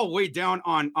they fall way down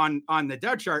on the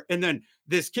depth chart. And then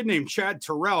this kid named Chad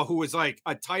Terrell, who was like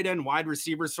a tight end wide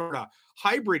receiver sort of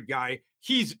hybrid guy,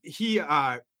 he's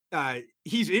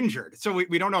injured. So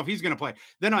we don't know if he's going to play.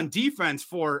 Then on defense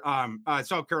for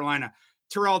South Carolina,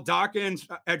 Terrell Dawkins,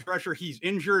 edge rusher, he's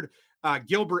injured.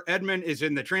 Gilbert Edmond is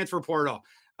in the transfer portal.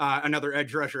 Another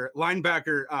edge rusher.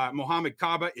 Linebacker Mohamed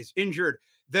Kaba is injured.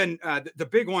 Then the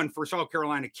big one for South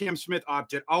Carolina, Cam Smith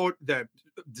opted out, the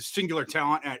singular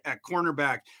talent at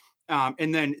cornerback.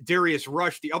 And then Darius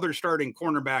Rush, the other starting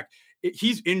cornerback,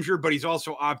 he's injured, but he's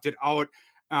also opted out.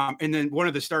 And then one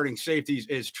of the starting safeties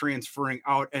is transferring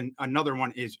out, and another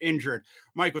one is injured.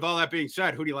 Mike, with all that being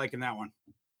said, who do you like in that one?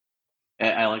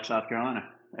 I like South Carolina,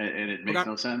 and it makes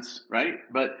no sense, right?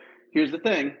 But here's the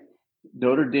thing.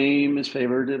 Notre Dame is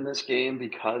favored in this game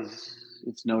because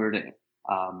it's Notre Dame.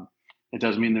 It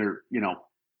doesn't mean they're,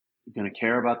 going to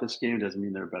care about this game. It doesn't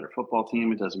mean they're a better football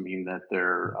team. It doesn't mean that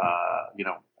they're,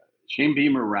 Shane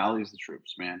Beamer rallies the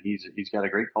troops, man. He's got a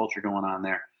great culture going on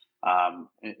there.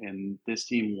 And this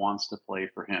team wants to play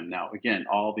for him. Now, again,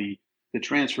 all the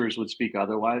transfers would speak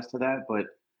otherwise to that, but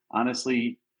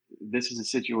honestly, this is a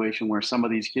situation where some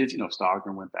of these kids,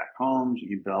 Stogner went back home.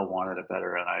 Jaheim Bell wanted a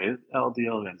better NIL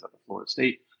deal. It ends up at Florida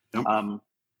State. Yep.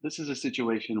 This is a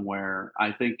situation where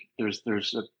I think there's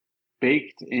a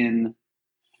baked in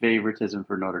favoritism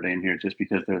for Notre Dame here, just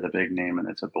because they're the big name and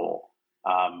it's a bowl.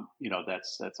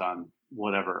 That's on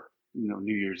whatever,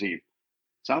 New Year's Eve.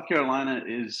 South Carolina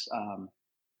is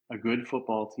a good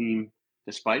football team,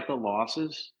 despite the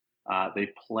losses.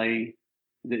 They've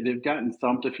gotten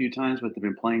thumped a few times, but they've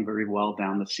been playing very well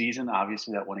down the season.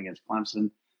 Obviously, that win against Clemson,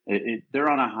 they're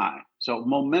on a high. So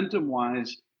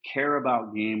momentum-wise, care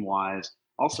about game-wise,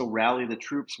 also rally the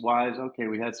troops-wise. Okay,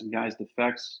 we had some guys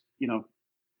defects.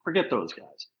 Forget those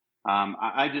guys.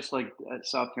 I just like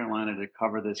South Carolina to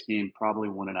cover this game, probably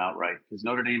win it outright, because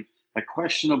Notre Dame, a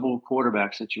questionable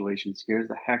quarterback situation scares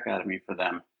the heck out of me for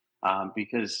them,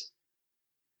 because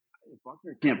if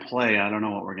Buckner can't play, I don't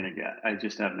know what we're going to get. I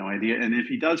just have no idea. And if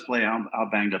he does play, how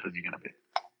banged up is he going to be?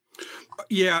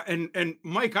 Yeah, and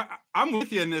Mike, I'm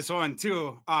with you in this one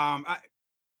too. I'm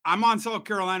on South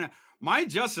Carolina. My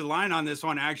adjusted line on this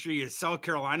one actually is South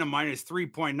Carolina minus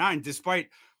 3.9, despite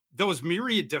those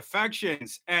myriad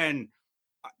defections. And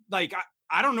I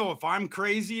don't know if I'm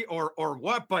crazy or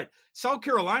what, but South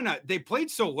Carolina, they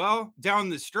played so well down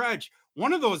the stretch.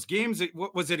 One of those games,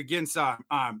 what was it against?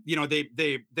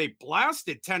 They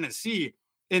blasted Tennessee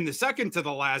in the second to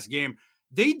the last game.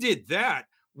 They did that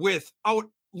without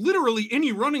literally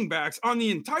any running backs on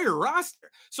the entire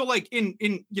roster. So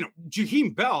in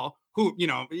Jaheim Bell, who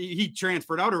he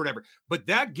transferred out or whatever, but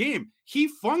that game he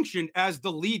functioned as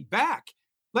the lead back.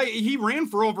 He ran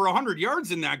for over 100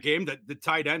 yards in that game, the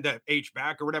tight end, the H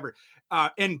back or whatever.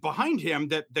 And behind him,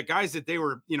 the guys that they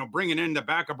were, bringing in the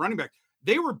backup running back,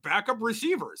 they were backup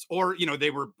receivers, or, they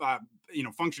were,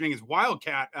 functioning as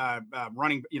wildcat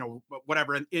running,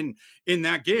 whatever in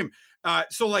that game.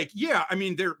 Yeah, I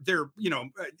mean, they're,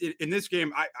 in this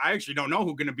game, I actually don't know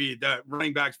who's going to be the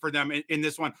running backs for them in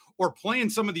this one, or playing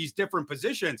some of these different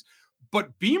positions.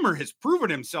 But Beamer has proven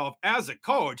himself as a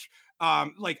coach.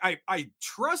 I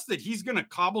trust that he's going to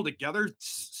cobble together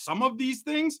some of these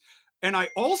things. And I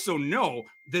also know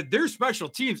that their special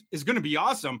teams is going to be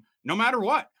awesome no matter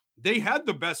what. They had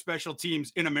the best special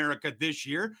teams in America this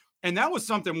year. And that was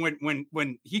something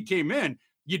when he came in,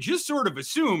 you just sort of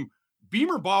assume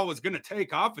Beamer ball was going to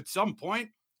take off at some point.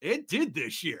 It did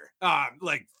this year,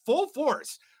 full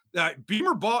force.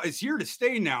 Beamer ball is here to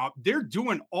stay now. They're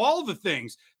doing all the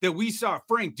things that we saw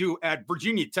Frank do at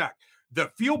Virginia Tech. The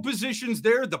field position's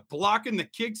there, the blocking, the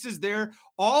kicks is there.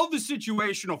 All the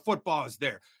situational football is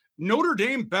there. Notre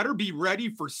Dame better be ready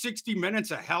for 60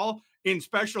 minutes of hell in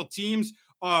special teams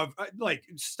of like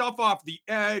stuff off the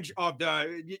edge of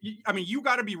I mean, you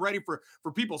got to be ready for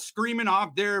people screaming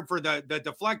off there for the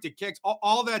deflected kicks,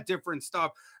 all that different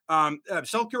stuff.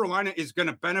 South Carolina is going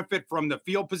to benefit from the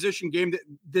field position game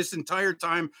this entire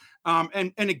time.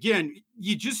 And again,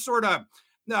 you just sort of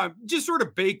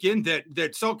bake in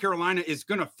that South Carolina is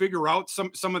going to figure out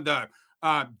some of the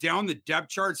down the depth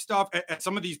chart stuff at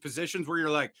some of these positions where you're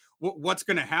like, what's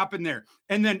going to happen there?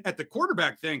 And then at the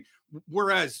quarterback thing,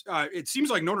 whereas it seems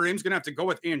like Notre Dame's going to have to go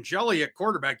with Angeli at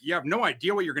quarterback. You have no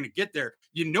idea what you're going to get there.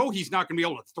 You know he's not going to be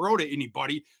able to throw to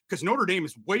anybody because Notre Dame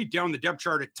is way down the depth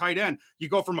chart at tight end. You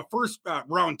go from a first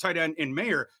round tight end in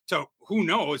Mayer to who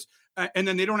knows. And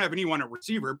then they don't have anyone at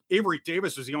receiver. Avery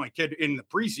Davis was the only kid in the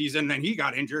preseason, and then he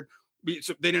got injured.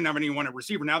 So they didn't have anyone at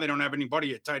receiver. Now they don't have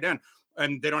anybody at tight end,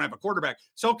 and they don't have a quarterback.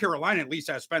 South Carolina at least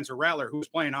has Spencer Rattler, who's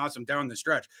playing awesome down the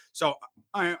stretch. So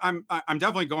I'm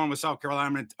definitely going with South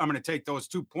Carolina. I'm going to take those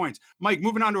 2 points. Mike,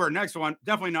 moving on to our next one.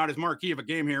 Definitely not as marquee of a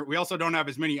game here. We also don't have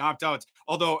as many opt-outs.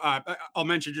 Although I'll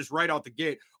mention just right out the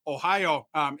gate, Ohio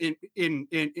in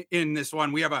this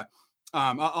one. We have a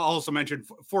I'll also mention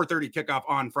 4:30 kickoff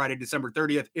on Friday, December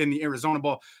 30th in the Arizona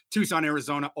Bowl, Tucson,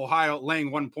 Arizona, Ohio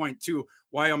laying 1.2,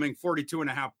 Wyoming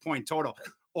 42.5 point total.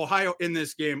 Ohio in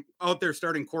this game out there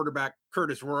starting quarterback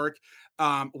Curtis Rourke.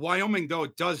 Wyoming though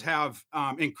does have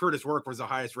and Curtis Rourke was the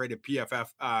highest rated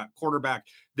PFF quarterback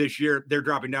this year. They're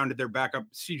dropping down to their backup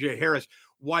CJ Harris.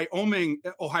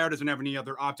 Ohio doesn't have any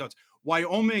other opt-outs.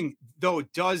 Wyoming though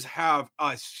does have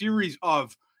a series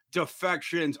of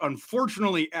defections,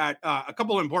 unfortunately, at a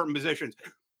couple of important positions.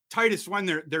 Titus Swen,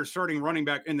 their starting running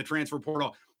back in the transfer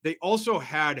portal. They also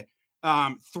had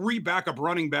 3 backup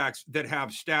running backs that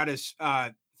have status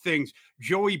things.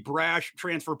 Joey Brash,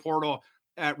 transfer portal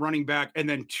at running back, and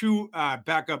then 2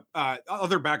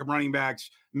 other backup running backs,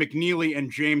 McNeely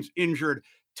and James, injured.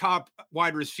 Top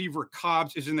wide receiver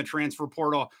Cobbs is in the transfer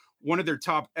portal. One of their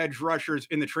top edge rushers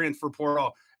in the transfer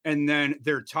portal. And then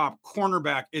their top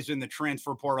cornerback is in the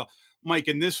transfer portal. Mike,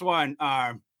 in this one,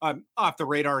 off the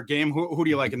radar game, who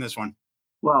do you like in this one?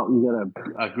 Well, you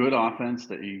got a good offense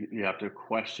that you have to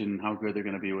question how good they're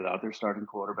going to be without their starting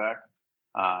quarterback.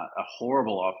 A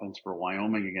horrible offense for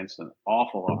Wyoming against an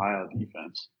awful Ohio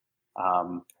defense.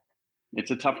 It's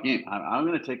a tough game. I'm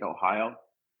going to take Ohio.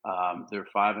 They're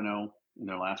 5-0 in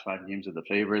their last 5 games of the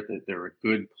favorite. They're a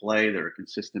good play. They're a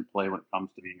consistent play when it comes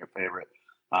to being a favorite.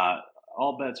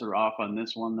 All bets are off on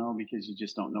this one, though, because you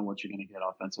just don't know what you're going to get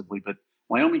offensively. But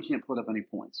Wyoming can't put up any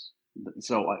points.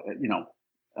 So,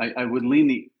 I would lean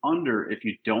the under if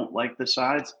you don't like the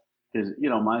sides because,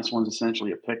 -1's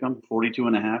essentially a pick 'em,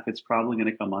 42.5. It's probably going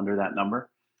to come under that number.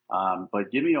 But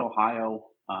give me Ohio.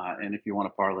 And if you want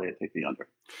to parlay it, take the under.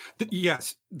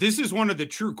 Yes, this is one of the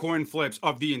true coin flips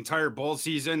of the entire bowl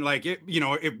season. Like if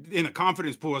in the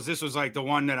confidence pools, this was like the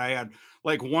one that I had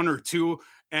like 1 or 2.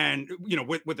 And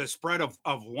with a spread of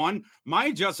 1, my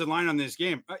adjusted line on this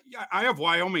game, I have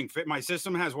Wyoming fit. My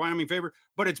system has Wyoming favor,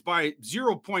 but it's by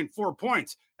 0.4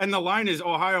 points, and the line is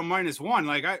Ohio -1.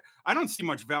 Like I don't see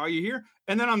much value here.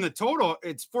 And then on the total,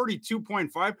 it's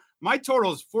 42.5. My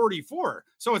total is 44,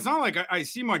 so it's not like I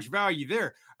see much value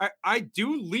there. I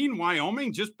do lean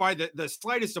Wyoming just by the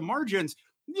slightest of margins.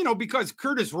 Because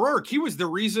Curtis Rourke, he was the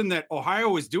reason that Ohio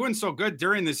was doing so good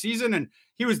during the season. And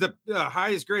he was the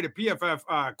highest graded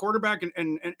PFF quarterback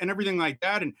and everything like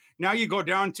that. And now you go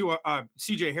down to a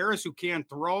CJ Harris who can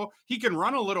throw. He can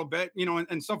run a little bit,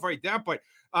 and stuff like that. But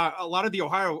a lot of the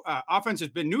Ohio offense has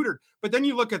been neutered. But then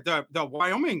you look at the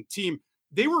Wyoming team.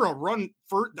 They were a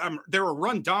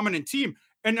run dominant team.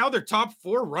 And now their top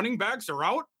 4 running backs are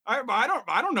out.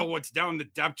 I don't know what's down the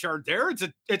depth chart there.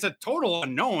 It's a total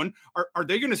unknown. Are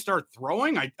they going to start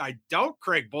throwing? I doubt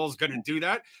Craig Bull's going to do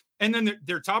that. And then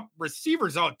their top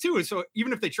receivers out too. So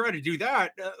even if they try to do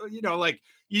that, you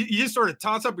just sort of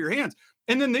toss up your hands.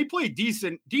 And then they play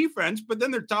decent defense, but then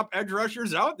their top edge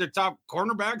rushers out, their top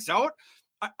cornerbacks out.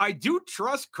 I do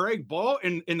trust Craig Bull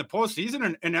in the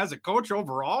postseason and as a coach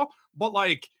overall, but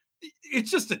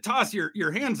it's just a toss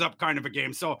your hands up kind of a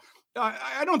game. So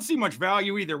I don't see much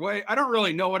value either way. I don't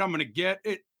really know what I'm going to get.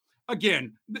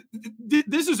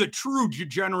 This is a true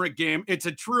degenerate game. It's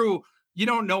a true, you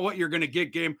don't know what you're going to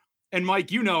get game. And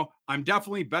Mike, I'm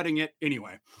definitely betting it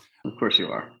anyway. Of course you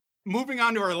are. Moving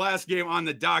on to our last game on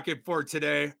the docket for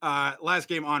today. Last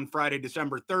game on Friday,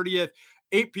 December 30th,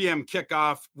 8 p.m.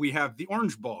 kickoff. We have the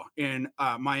Orange Bowl in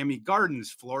Miami Gardens,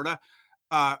 Florida.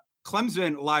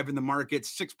 Clemson live in the market,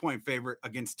 6-point favorite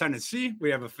against Tennessee.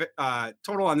 We have a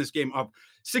total on this game of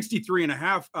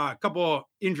 63.5. A couple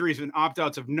injuries and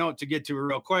opt-outs of note to get to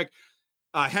real quick.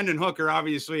 Hendon Hooker,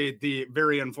 obviously, the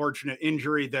very unfortunate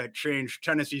injury that changed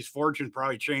Tennessee's fortune,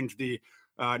 probably changed the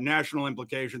national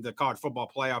implications, the college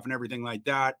football playoff, and everything like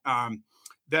that.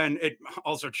 Then it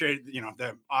also changed,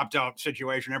 the opt out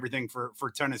situation, everything for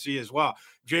Tennessee as well.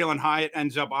 Jalen Hyatt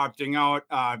ends up opting out.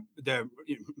 The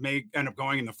may end up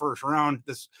going in the first round.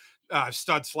 This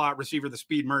stud slot receiver, the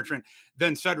speed merchant.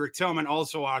 Then Cedric Tillman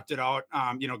also opted out.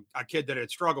 A kid that had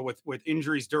struggled with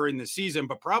injuries during the season,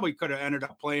 but probably could have ended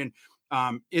up playing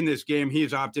in this game.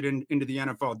 He's opted into the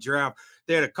NFL draft.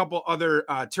 They had a couple other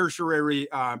tertiary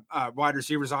wide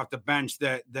receivers off the bench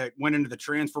that went into the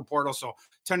transfer portal. So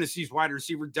Tennessee's wide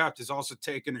receiver depth is also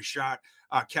taking a shot.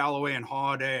 Callaway and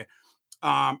Holiday.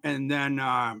 And then,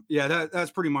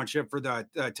 that's pretty much it for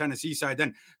the Tennessee side.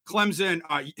 Then Clemson,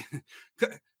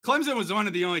 Clemson was one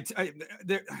of the only.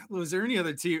 Was there any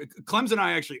other team? Clemson,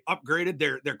 I actually upgraded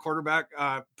their quarterback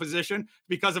position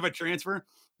because of a transfer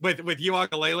with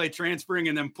Uiagalelei transferring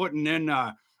and then putting in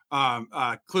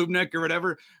Klubnik or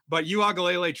whatever. But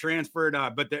Uiagalelei transferred,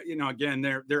 but again,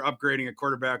 they're upgrading a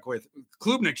quarterback with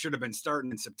Klubnik should have been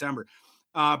starting in September.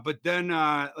 But then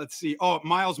let's see. Oh,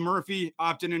 Miles Murphy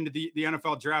opted into the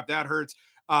NFL draft. That hurts.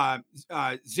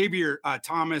 Xavier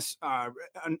Thomas,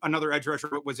 another edge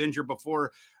rusher, was injured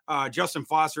before. Justin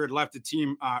Foster had left the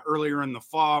team earlier in the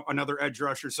fall, another edge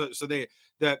rusher. So the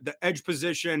edge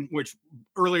position, which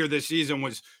earlier this season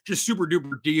was just super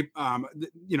duper deep,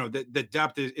 the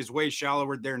depth is way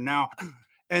shallower there now.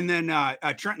 And then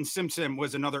Trenton Simpson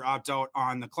was another opt out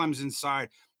on the Clemson side.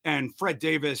 And Fred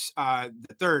Davis,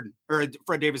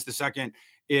 Fred Davis II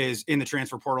is in the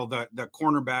transfer portal, the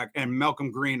cornerback, and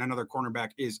Malcolm Green, another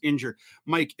cornerback, is injured.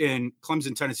 Mike, in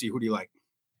Clemson, Tennessee, who do you like?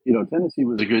 Tennessee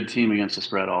was a good team against the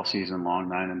spread all season long,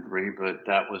 9-3, but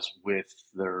that was with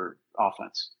their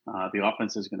offense. The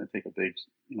offense is going to take a big,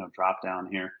 drop down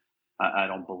here. I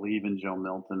don't believe in Joe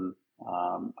Milton.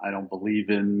 I don't believe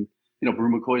in,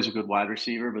 Brew McCoy is a good wide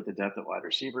receiver, but the depth at wide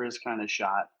receiver is kind of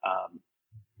shot.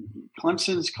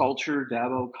 Clemson's culture,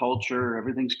 Dabo culture,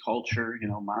 everything's culture.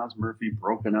 Miles Murphy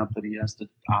broken up that he has to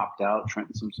opt out.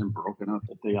 Trenton Simpson broken up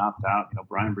that they opt out.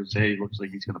 Brian Brzee looks like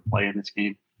he's going to play in this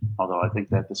game, although I think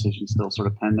that decision's still sort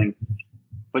of pending.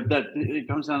 But that it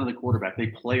comes down to the quarterback. They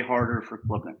play harder for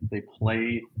Klubnik. They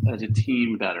play as a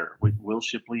team better. Will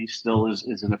Shipley still is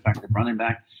an effective running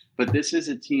back. But this is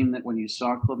a team that when you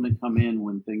saw Klubnik come in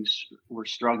when things were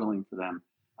struggling for them,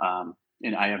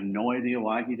 and I have no idea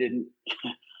why he didn't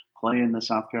play in the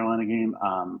South Carolina game.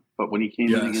 But when he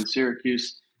came in against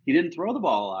Syracuse, he didn't throw the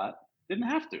ball a lot. Didn't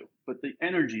have to, but the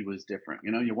energy was different.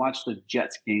 You watch the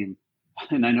Jets game,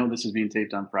 and I know this is being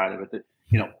taped on Friday, but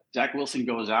Zach Wilson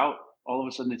goes out, all of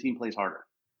a sudden the team plays harder.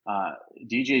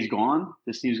 DJ's gone,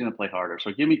 this team's going to play harder.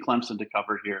 So give me Clemson to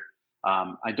cover here.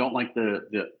 I don't like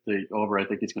the over. I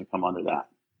think it's going to come under that.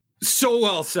 So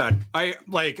well said.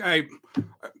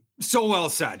 So well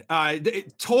said.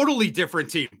 Totally different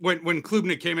team when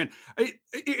Klubnik came in.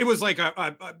 It was like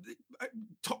a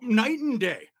night and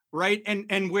day, right?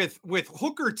 And with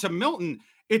Hooker to Milton,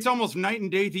 it's almost night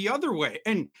and day the other way.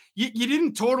 And you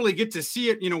didn't totally get to see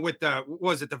it, with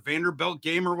the Vanderbilt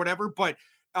game or whatever. But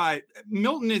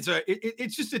Milton is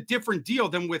it's just a different deal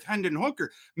than with Hendon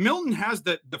Hooker. Milton has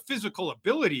the physical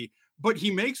ability, but he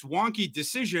makes wonky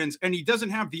decisions and he doesn't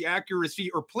have the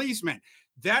accuracy or placement.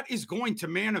 That is going to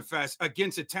manifest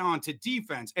against a talented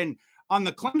defense. And on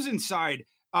the Clemson side,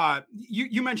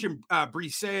 you mentioned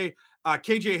Brzee,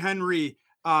 KJ Henry,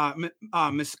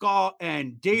 Mescal,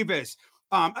 and Davis.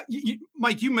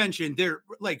 Mike, you mentioned they're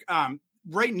like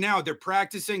right now they're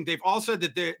practicing. They've all said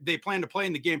that they plan to play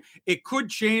in the game. It could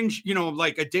change,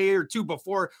 like a day or two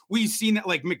before. We've seen that,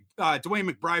 like Dwayne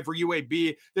McBride for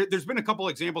UAB. There's been a couple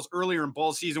examples earlier in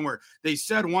bowl season where they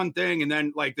said one thing and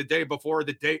then like the day before,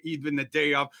 even the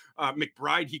day of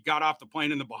McBride, he got off the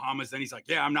plane in the Bahamas. Then he's like,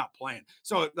 yeah, I'm not playing.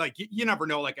 So like you never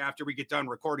know, like after we get done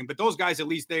recording, but those guys, at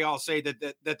least they all say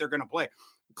that they're going to play.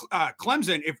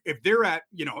 Clemson, if they're at,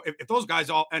 if those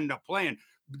guys all end up playing,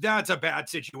 that's a bad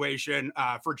situation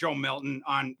for Joe Milton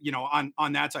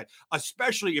on that side,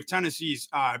 especially if Tennessee's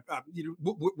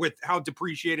with how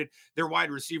depreciated their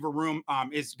wide receiver room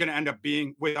is going to end up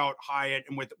being without Hyatt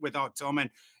and without Tillman,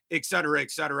 et cetera, et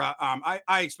cetera.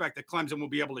 I expect that Clemson will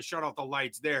be able to shut off the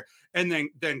lights there. And then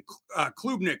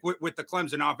Klubnik with the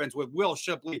Clemson offense with Will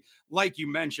Shipley, like you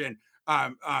mentioned,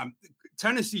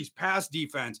 Tennessee's pass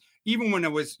defense, even when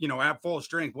it was, at full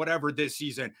strength, whatever this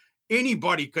season,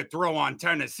 anybody could throw on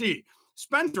Tennessee.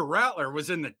 Spencer Rattler was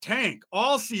in the tank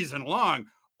all season long.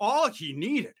 All he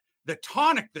needed, the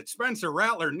tonic that Spencer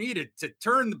Rattler needed to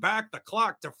turn back the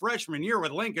clock to freshman year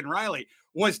with Lincoln Riley,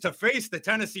 was to face the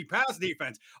Tennessee pass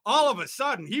defense. All of a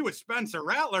sudden, he was Spencer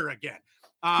Rattler again.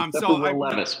 Except So for Will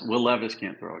Levis. Will Levis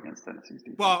can't throw against Tennessee's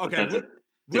defense. well, okay. That's a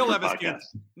Will different Levis podcast.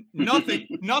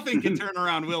 can't. Nothing can turn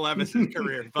around Will Levis's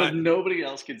career. But nobody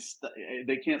else can.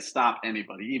 They can't stop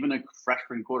anybody. Even a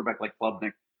freshman quarterback like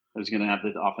Klubnik is going to have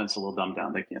the offense a little dumbed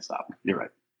down. They can't stop him. You're right.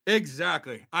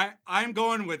 Exactly. I'm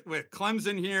going with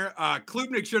Clemson here.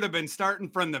 Klubnik should have been starting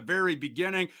from the very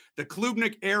beginning. The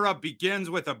Klubnik era begins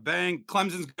with a bang.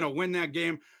 Clemson's going to win that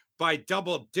game by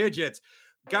double digits.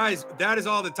 Guys, that is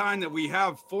all the time that we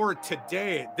have for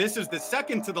today. This is the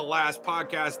second to the last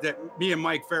podcast that me and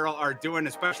Mike Farrell are doing,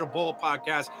 a special bowl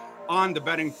podcast on the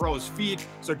Betting Pros feed.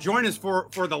 So join us for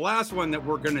the last one that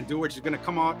we're going to do, which is going to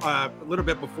come out a little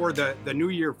bit before the new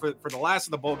year for the last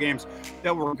of the bowl games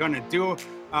that we're going to do.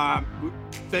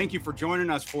 Thank you for joining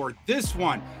us for this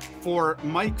one. For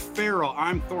Mike Farrell,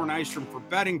 I'm Thor Nystrom for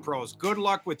Betting Pros. Good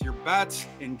luck with your bets.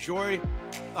 Enjoy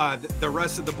the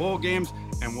rest of the bowl games,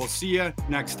 and we'll see you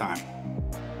next time.